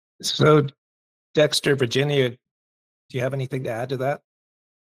 So, Dexter, Virginia, do you have anything to add to that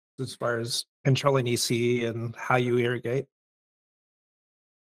as far as controlling EC and how you irrigate?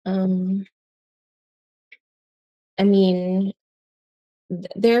 I mean,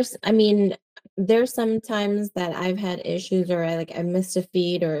 there's some times that I've had issues, or I missed a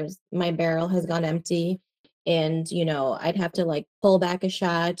feed, or my barrel has gone empty, and I'd have to like pull back a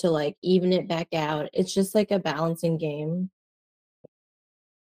shot to like even it back out. It's just like a balancing game.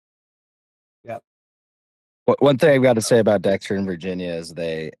 Yeah. One thing I've got to say about Dexter and Virginia is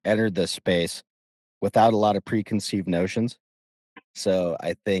they entered this space without a lot of preconceived notions. So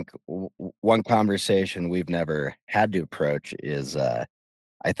I think one conversation we've never had to approach is I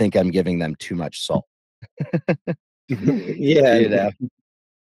think I'm giving them too much salt. Yeah,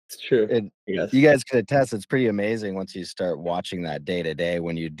 it's true. And Yes. you guys can attest, it's pretty amazing once you start watching that day to day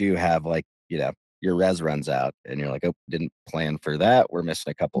when you do have like, your res runs out and you're like, oh, didn't plan for that. We're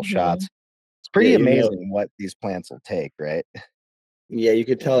missing a couple shots. It's pretty amazing what these plants will take, right? Yeah, you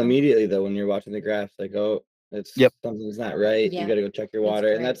could tell immediately though when you're watching the graphs, like, oh, it's something's not right. You got to go check your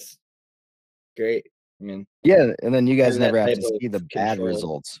water, and that's great. I mean, yeah, and then you guys never have to type see of the bad control.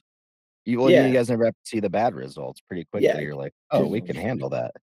 results. You guys never have to see the bad results pretty quickly. Yeah. You're like, oh, we can handle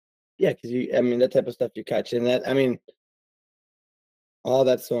that. Yeah, because that type of stuff you catch, and all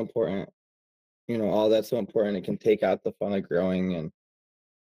that's so important. All that's so important. It can take out the fun of growing, and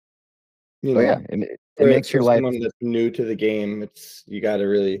it makes your life. Someone that's new to the game, you got to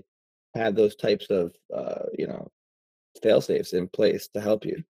really have those types of fail safes in place to help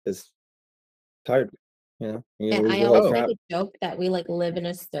you. It's hard, And I always make a joke that we like live in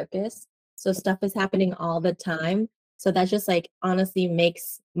a circus, so stuff is happening all the time. So that just like honestly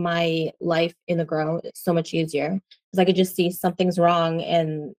makes my life in the grow so much easier, because I could just see something's wrong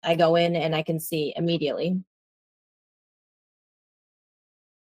and I go in and I can see immediately.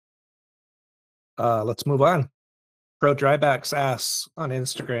 Let's move on. Pro Drybacks asks on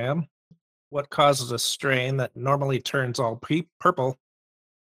Instagram, what causes a strain that normally turns all purple,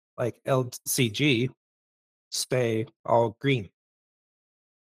 like LCG, stay all green?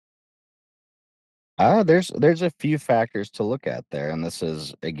 There's a few factors to look at there, and this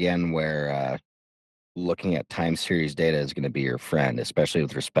is again where looking at time series data is going to be your friend, especially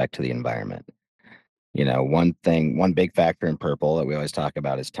with respect to the environment. One big factor in purple that we always talk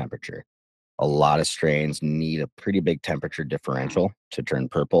about is temperature. A lot of strains need a pretty big temperature differential to turn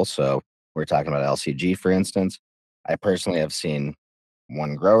purple. So we're talking about LCG, for instance. I personally have seen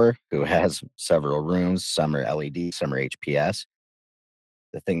one grower who has several rooms, some are LED, some are HPS.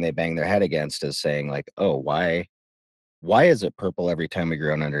 The thing they bang their head against is saying like, oh, why is it purple every time we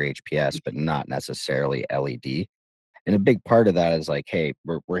grow under HPS, but not necessarily LED? And a big part of that is like, hey,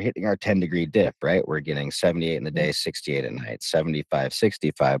 we're hitting our 10-degree diff, right? We're getting 78 in the day, 68 at night, 75,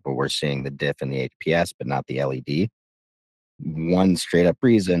 65, but we're seeing the diff in the HPS, but not the LED. One straight up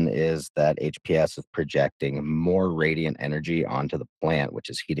reason is that HPS is projecting more radiant energy onto the plant,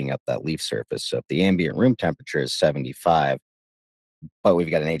 which is heating up that leaf surface. So if the ambient room temperature is 75, but we've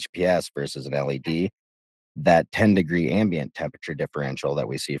got an HPS versus an LED, that 10-degree ambient temperature differential that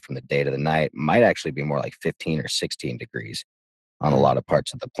we see from the day to the night might actually be more like 15 or 16 degrees on a lot of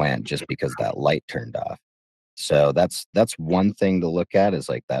parts of the plant, just because that light turned off. So that's one thing to look at, is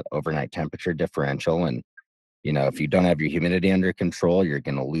like that overnight temperature differential. And if you don't have your humidity under control, you're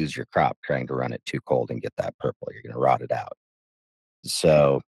going to lose your crop trying to run it too cold and get that purple. You're going to rot it out.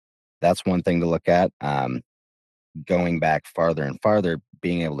 So that's one thing to look at. Going back farther and farther,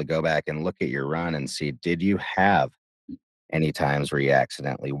 being able to go back and look at your run and see, did you have any times where you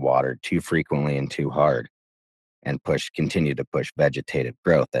accidentally watered too frequently and too hard and continue to push vegetative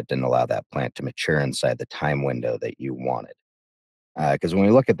growth that didn't allow that plant to mature inside the time window that you wanted? Because when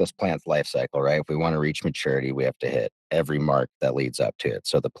we look at this plant's life cycle, right, if we want to reach maturity, we have to hit every mark that leads up to it.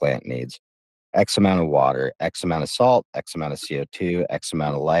 So the plant needs X amount of water, X amount of salt, X amount of CO2, X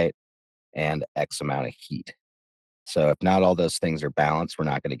amount of light, and X amount of heat. So if not all those things are balanced, we're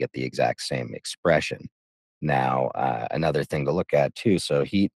not going to get the exact same expression. Now, another thing to look at too, so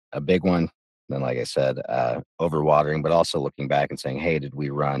heat, a big one. Then, like I said, overwatering, but also looking back and saying, hey, did we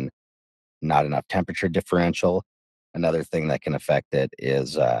run not enough temperature differential? Another thing that can affect it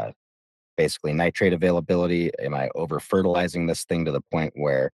is basically nitrate availability. Am I over fertilizing this thing to the point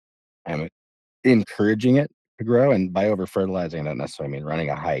where I'm encouraging it to grow? And by over fertilizing, I don't necessarily mean running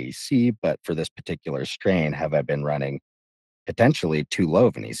a high EC, but for this particular strain, have I been running potentially too low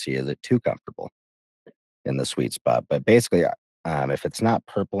of an EC? Is it too comfortable in the sweet spot? But basically, if it's not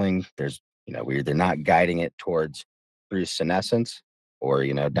purpling, we're either not guiding it towards through senescence or,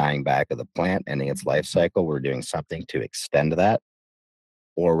 dying back of the plant, ending its life cycle. We're doing something to extend that,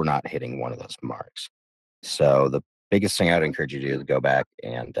 or we're not hitting one of those marks. So the biggest thing I'd encourage you to do is go back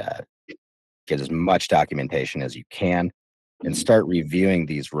and get as much documentation as you can and start reviewing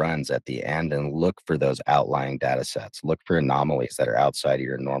these runs at the end and look for those outlying data sets. Look for anomalies that are outside of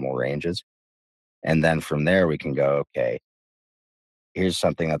your normal ranges. And then from there, we can go, okay, here's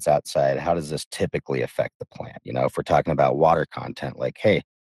something that's outside. How does this typically affect the plant? If we're talking about water content, like, hey,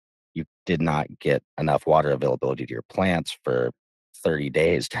 you did not get enough water availability to your plants for 30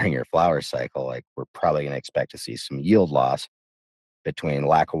 days during your flower cycle, like we're probably going to expect to see some yield loss between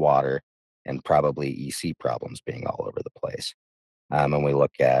lack of water and probably EC problems being all over the place. And we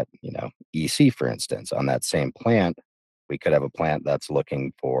look at, EC, for instance, on that same plant, we could have a plant that's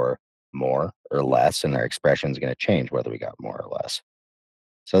looking for more or less, and their expression is going to change whether we got more or less.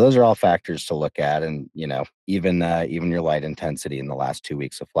 So those are all factors to look at, and even your light intensity in the last 2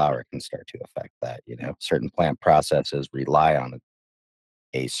 weeks of flower can start to affect that. Certain plant processes rely on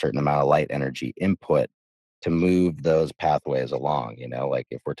a certain amount of light energy input to move those pathways along. Like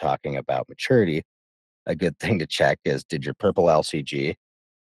if we're talking about maturity, a good thing to check is, did your purple LCG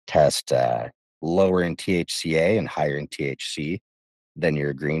test lower in THCA and higher in THC than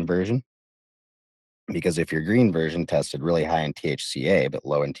your green version? Because if your green version tested really high in THCA but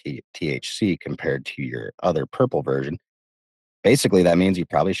low in THC compared to your other purple version, basically that means you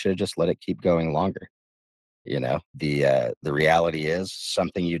probably should have just let it keep going longer. The reality is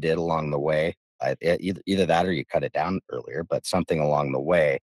something you did along the way, either that or you cut it down earlier, but something along the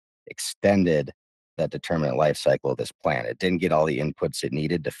way extended that determinate life cycle of this plant. It didn't get all the inputs it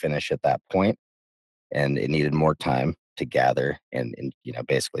needed to finish at that point, and it needed more time to gather and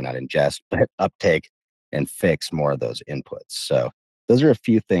basically not ingest, but uptake and fix more of those inputs. So those are a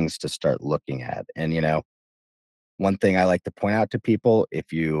few things to start looking at. And, one thing I like to point out to people,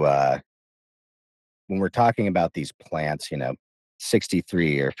 if you, when we're talking about these plants,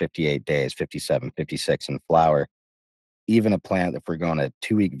 63 or 58 days, 57, 56 in flower, even a plant, if we're going a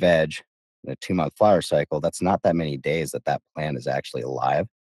 2-week veg, a 2-month flower cycle, that's not that many days that plant is actually alive.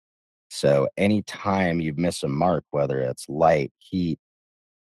 So anytime you miss a mark, whether it's light, heat,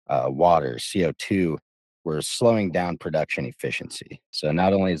 water, CO2, we're slowing down production efficiency. So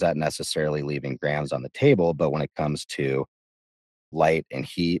not only is that necessarily leaving grams on the table, but when it comes to light and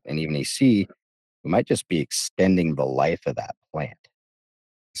heat and even EC, we might just be extending the life of that plant.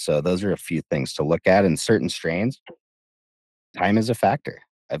 So those are a few things to look at. In certain strains, time is a factor.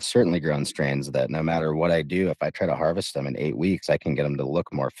 I've certainly grown strains that no matter what I do, if I try to harvest them in 8 weeks, I can get them to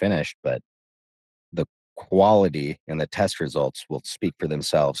look more finished, but the quality and the test results will speak for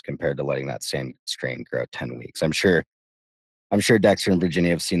themselves compared to letting that same strain grow 10 weeks. I'm sure Dexter and Virginia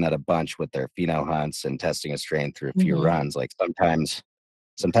have seen that a bunch with their pheno hunts and testing a strain through a few runs. Like sometimes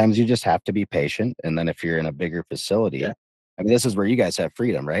you just have to be patient. And then if you're in a bigger facility, I mean, this is where you guys have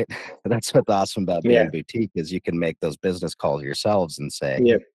freedom, right? That's what's awesome about being boutique, is you can make those business calls yourselves and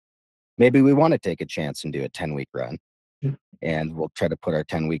say, maybe we want to take a chance and do a 10-week run, and we'll try to put our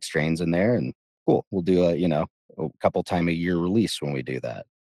 10-week strains in there, and cool, we'll do a couple time a year release when we do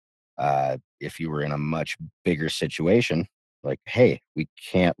that. If you were in a much bigger situation, like, hey, we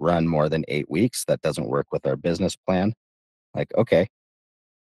can't run more than 8 weeks, that doesn't work with our business plan. Like, okay,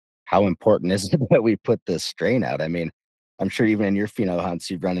 how important is it that we put this strain out? I mean, I'm sure even in your pheno hunts,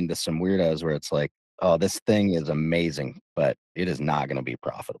 you've run into some weirdos where it's like, oh, this thing is amazing, but it is not going to be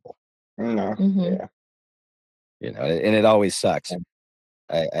profitable. No. Mhm. And it always sucks.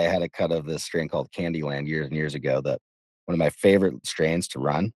 I had a cut of this strain called Candyland years and years ago, that one of my favorite strains to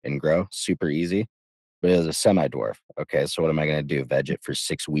run and grow, super easy, but it was a semi-dwarf. Okay, so what am I going to do? Veg it for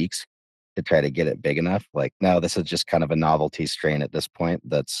 6 weeks to try to get it big enough? Like, no, this is just kind of a novelty strain at this point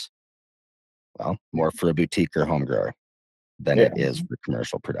that's, well, more for a boutique or home grower. than it is for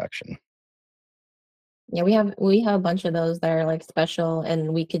commercial production. Yeah, we have a bunch of those that are like special,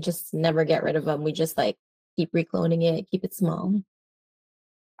 and we could just never get rid of them. We just like keep recloning it, keep it small.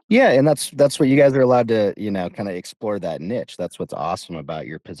 Yeah, and that's what you guys are allowed to, kind of explore that niche. That's what's awesome about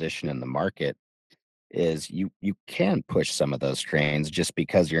your position in the market is you can push some of those strains just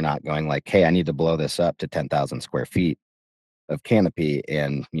because you're not going like, hey, I need to blow this up to 10,000 square feet of canopy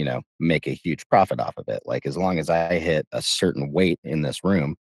and, make a huge profit off of it. Like as long as I hit a certain weight in this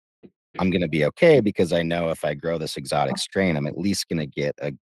room, I'm going to be okay because I know if I grow this exotic strain, I'm at least going to get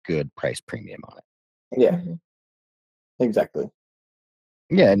a good price premium on it. Yeah, exactly.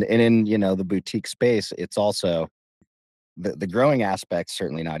 Yeah. And in, the boutique space, it's also the growing aspect's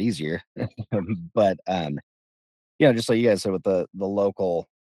certainly not easier, but, just like you guys said with the local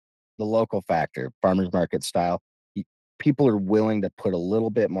factor, farmers market style, people are willing to put a little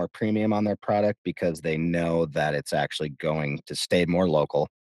bit more premium on their product because they know that it's actually going to stay more local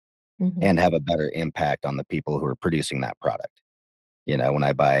and have a better impact on the people who are producing that product. When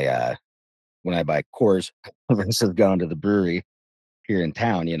I buy Coors versus going to the brewery here in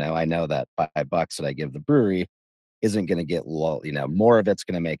town, I know that $5 that I give the brewery isn't going to get low, more of it's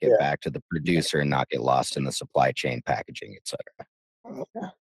going to make it back to the producer and not get lost in the supply chain, packaging, etc.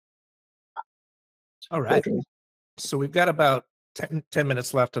 All right. So we've got about 10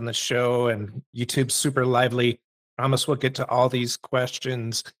 minutes left on the show, and YouTube's super lively. Promise we'll get to all these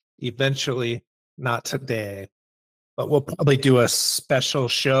questions eventually, not today, but we'll probably do a special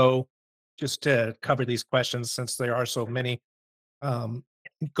show just to cover these questions since there are so many.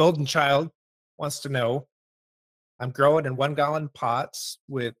 Golden Child wants to know, I'm growing in 1-gallon pots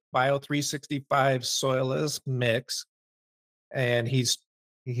with Bio 365 soilless mix, and he's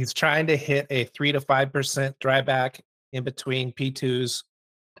trying to hit a 3 to 5% dryback in between P2s.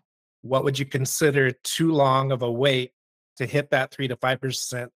 What would you consider too long of a wait to hit that 3 to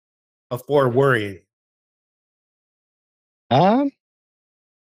 5% before worrying?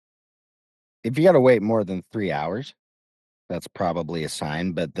 If you got to wait more than 3 hours, that's probably a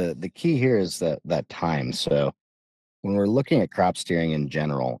sign. But the key here is that time. So when we're looking at crop steering in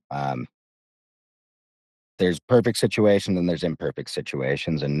general, there's perfect situations and there's imperfect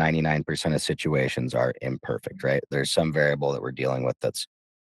situations, and 99% of situations are imperfect, right? There's some variable that we're dealing with that's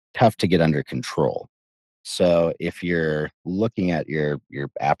tough to get under control. So if you're looking at your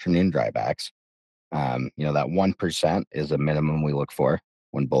afternoon drybacks, that 1% is a minimum we look for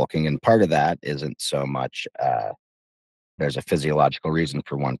when bulking. And part of that isn't so much there's a physiological reason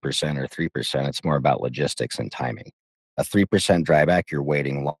for 1% or 3%. It's more about logistics and timing. A 3% dryback, you're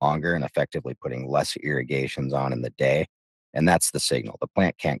waiting longer and effectively putting less irrigations on in the day. And that's the signal. The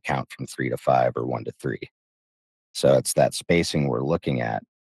plant can't count from 3 to 5 or 1 to 3. So it's that spacing we're looking at.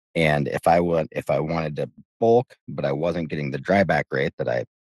 And if I wanted to bulk, but I wasn't getting the dryback rate that I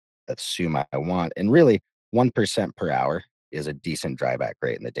assume I want, and really 1% per hour is a decent dryback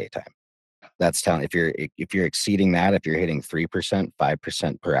rate in the daytime. That's telling if you're exceeding that, if you're hitting 3%,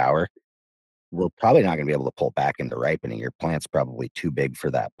 5% per hour, we're probably not going to be able to pull back into ripening. Your plant's probably too big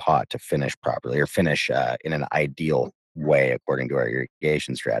for that pot to finish properly or finish in an ideal way according to our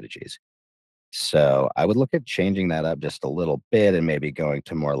irrigation strategies. So I would look at changing that up just a little bit and maybe going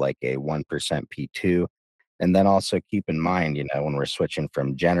to more like a 1% P2. And then also keep in mind, when we're switching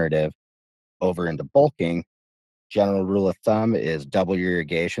from generative over into bulking, general rule of thumb is double your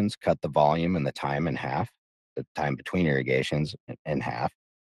irrigations, cut the volume and the time in half, the time between irrigations in half.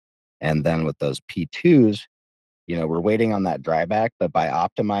 And then with those P2s, we're waiting on that dryback, but by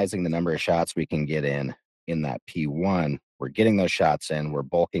optimizing the number of shots we can get in that P1, we're getting those shots in, we're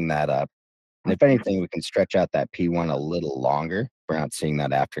bulking that up. And if anything, we can stretch out that P1 a little longer. We're not seeing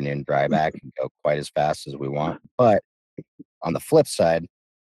that afternoon dryback and go quite as fast as we want. But on the flip side,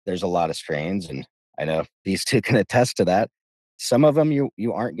 there's a lot of strains, and I know these two can attest to that. Some of them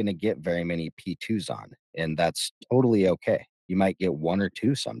you aren't going to get very many P2s on, and that's totally okay. You might get 1 or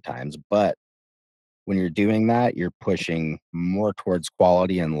 2 sometimes, but when you're doing that, you're pushing more towards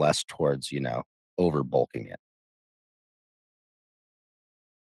quality and less towards, over bulking it.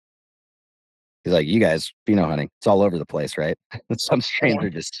 Because like you guys, hunting, it's all over the place, right? Some strains are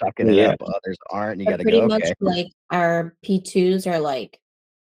just sucking it up, others aren't, and you got to go, much okay. like our P2s are like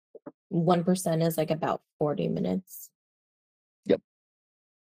 1% is like about 40 minutes. Yep.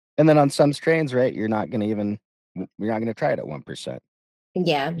 And then on some strains, right, you're not going to try it at 1%.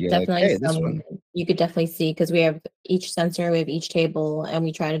 Yeah, You're definitely. Like, hey, this one. You could definitely see because we have each sensor, we have each table, and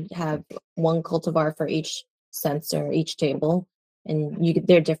we try to have one cultivar for each sensor, each table, and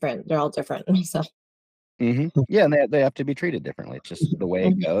they're different. They're all different. So Yeah, and they have to be treated differently. It's just the way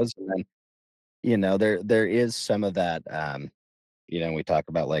it goes. And then there is some of that. We talk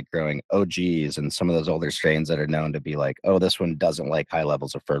about like growing OGs and some of those older strains that are known to be like, oh, this one doesn't like high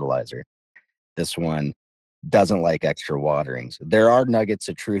levels of fertilizer. This one doesn't like extra waterings. There are nuggets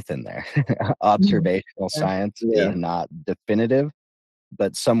of truth in there. Observational science is not definitive,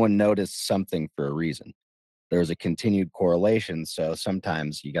 but someone noticed something for a reason. There's a continued correlation. So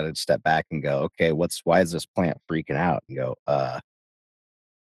sometimes you got to step back and go, okay, why is this plant freaking out? And go, well,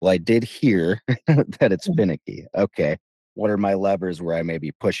 I did hear that it's finicky. Okay, what are my levers where I may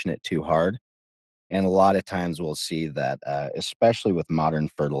be pushing it too hard? And a lot of times we'll see that, especially with modern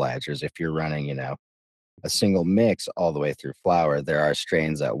fertilizers, if you're running, a single mix all the way through flower, there are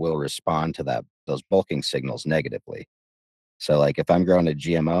strains that will respond to those bulking signals negatively. So like if I'm growing a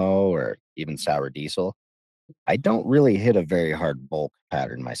GMO or even sour diesel, I don't really hit a very hard bulk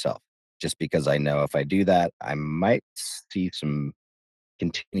pattern myself, just because I know if I do that, I might see some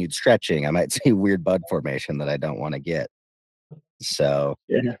continued stretching. I might see weird bud formation that I don't want to get. So,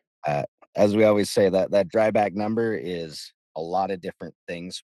 uh, as we always say, that dry back number is a lot of different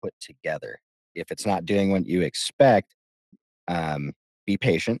things put together. If it's not doing what you expect, be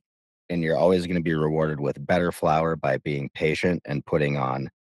patient, and you're always going to be rewarded with better flower by being patient and putting on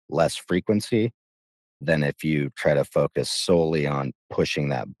less frequency than if you try to focus solely on pushing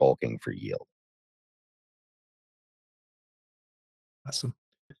that bulking for yield. Awesome.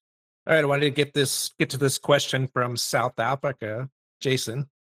 All right, I wanted to get to this question from South Africa. Jason,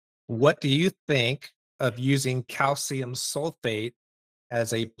 what do you think of using calcium sulfate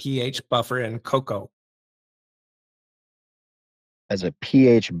as a pH buffer in cocoa? As a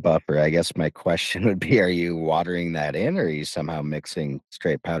pH buffer, I guess my question would be, are you watering that in, or are you somehow mixing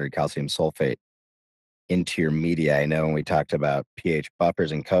straight powdered calcium sulfate into your media? I know when we talked about pH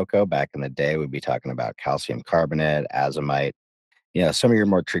buffers in cocoa back in the day, we'd be talking about calcium carbonate, azomite, some of your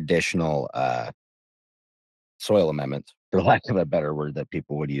more traditional soil amendments, for lack of a better word, that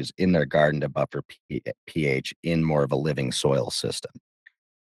people would use in their garden to buffer pH in more of a living soil system.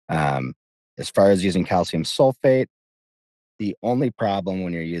 As far as using calcium sulfate, the only problem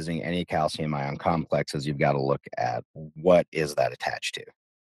when you're using any calcium ion complex is you've got to look at what is that attached to.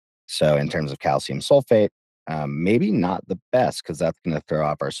 So in terms of calcium sulfate, maybe not the best, because that's going to throw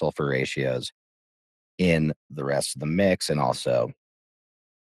off our sulfur ratios in the rest of the mix, and also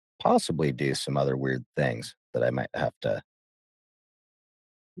possibly do some other weird things that I might have to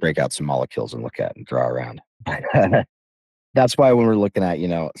break out some molecules and look at and draw around. That's why when we're looking at,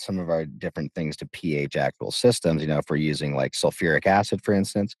 some of our different things to pH actual systems, if we're using like sulfuric acid, for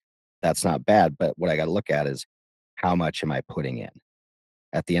instance, that's not bad. But what I got to look at is how much am I putting in?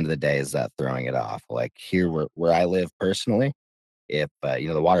 At the end of the day, is that throwing it off? Like here where I live personally, if,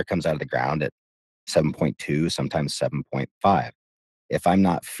 the water comes out of the ground at 7.2, sometimes 7.5. If I'm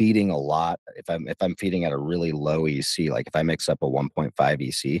not feeding a lot, if I'm feeding at a really low EC, like if I mix up a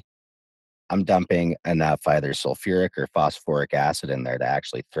 1.5 EC, I'm dumping enough either sulfuric or phosphoric acid in there to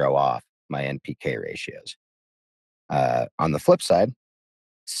actually throw off my NPK ratios. On the flip side,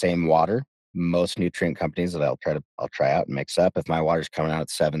 same water, most nutrient companies that I'll try out and mix up. If my water's coming out at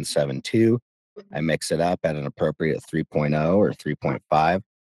 7.72, I mix it up at an appropriate 3.0 or 3.5,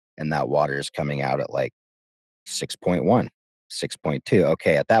 and that water is coming out at like 6.1, 6.2.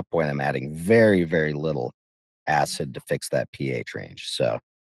 Okay, at that point, I'm adding very, very little acid to fix that pH range. So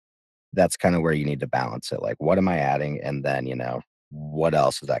that's kind of where you need to balance it. Like, what am I adding? And then, what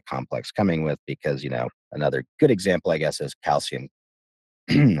else is that complex coming with? Because, another good example, I guess, is calcium,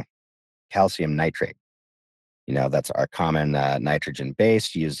 calcium nitrate. That's our common nitrogen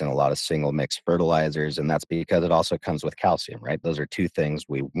base used in a lot of single mix fertilizers. And that's because it also comes with calcium, right? Those are two things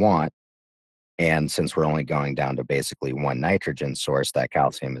we want. And since we're only going down to basically one nitrogen source, that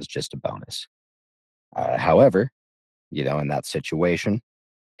calcium is just a bonus. However, in that situation,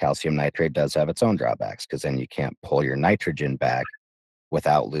 calcium nitrate does have its own drawbacks, because then you can't pull your nitrogen back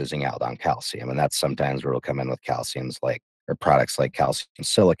without losing out on calcium. And that's sometimes where we'll come in with or products like calcium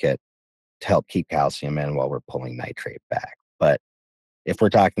silicate to help keep calcium in while we're pulling nitrate back. But if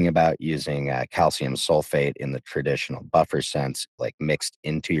we're talking about using calcium sulfate in the traditional buffer sense, like mixed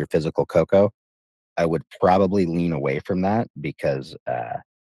into your physical cocoa, I would probably lean away from that, because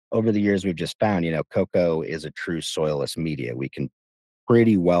over the years we've just found, cocoa is a true soilless media. We can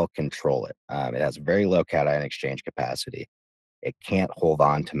pretty well control it. It has very low cation exchange capacity. It can't hold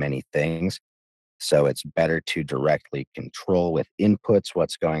on to many things. So it's better to directly control with inputs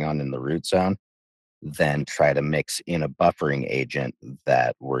what's going on in the root zone than try to mix in a buffering agent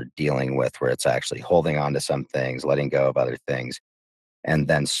that we're dealing with, where it's actually holding on to some things, letting go of other things, and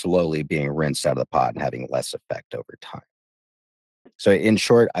then slowly being rinsed out of the pot and having less effect over time. So in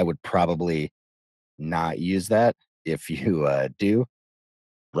short, I would probably not use that. If you do,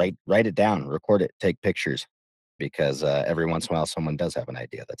 write it down, record it, take pictures, because every once in a while someone does have an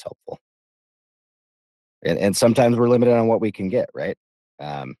idea that's helpful. And sometimes we're limited on what we can get, right?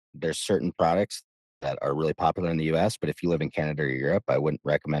 There's certain products that are really popular in the US, but if you live in Canada or Europe, I wouldn't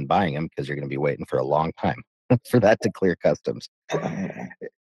recommend buying them because you're going to be waiting for a long time for that to clear customs.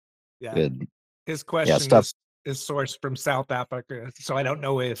 Yeah. Good. His question stuff. is sourced from South Africa, so I don't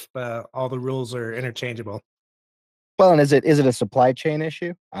know if all the rules are interchangeable. Well, and is it a supply chain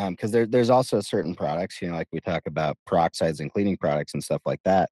issue? Because there's also certain products, like we talk about peroxides and cleaning products and stuff like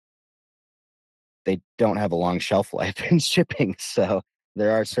that. They don't have a long shelf life in shipping, so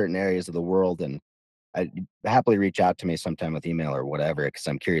there are certain areas of the world, and I'd happily reach out to me sometime with email or whatever, because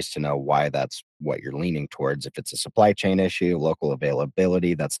I'm curious to know why that's what you're leaning towards. If it's a supply chain issue, local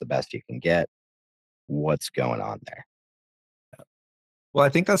availability, that's the best you can get. What's going on there? Well, I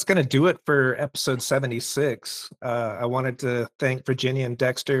think that's going to do it for episode 76. I wanted to thank Virginia and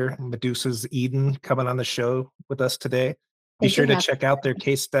Dexter, Medusa's Eden, coming on the show with us today. Be sure to check out their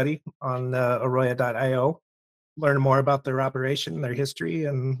case study on arroya.io. Learn more about their operation, their history,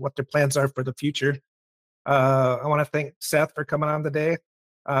 and what their plans are for the future. I want to thank Seth for coming on today.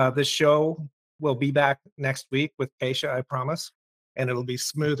 This show will be back next week with Keisha, I promise, and it'll be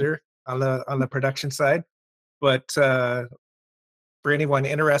smoother on the production side. But for anyone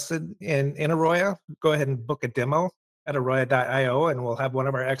interested in Arroya, go ahead and book a demo at arroya.io, and we'll have one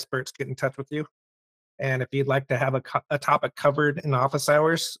of our experts get in touch with you. And if you'd like to have a topic covered in office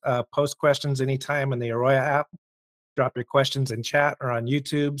hours, post questions anytime in the Arroya app. Drop your questions in chat or on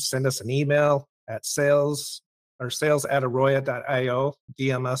YouTube. Send us an email at sales@arroya.io.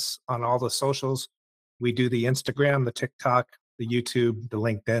 DM us on all the socials. We do the Instagram, the TikTok, the YouTube, the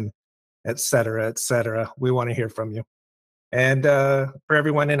LinkedIn, et cetera, et cetera. We want to hear from you. And for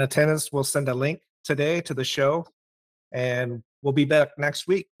everyone in attendance, we'll send a link today to the show, and we'll be back next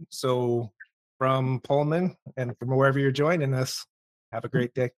week. So from Pullman and from wherever you're joining us, have a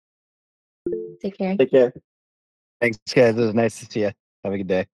great day. Take care. Take care. Thanks, guys. It was nice to see you. Have a good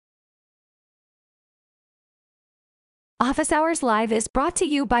day. Office Hours Live is brought to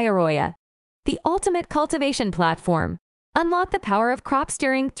you by Arroya, the ultimate cultivation platform. Unlock the power of crop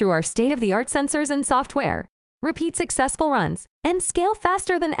steering through our state-of-the-art sensors and software. Repeat successful runs and scale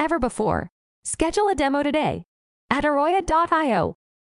faster than ever before. Schedule a demo today at arroya.io.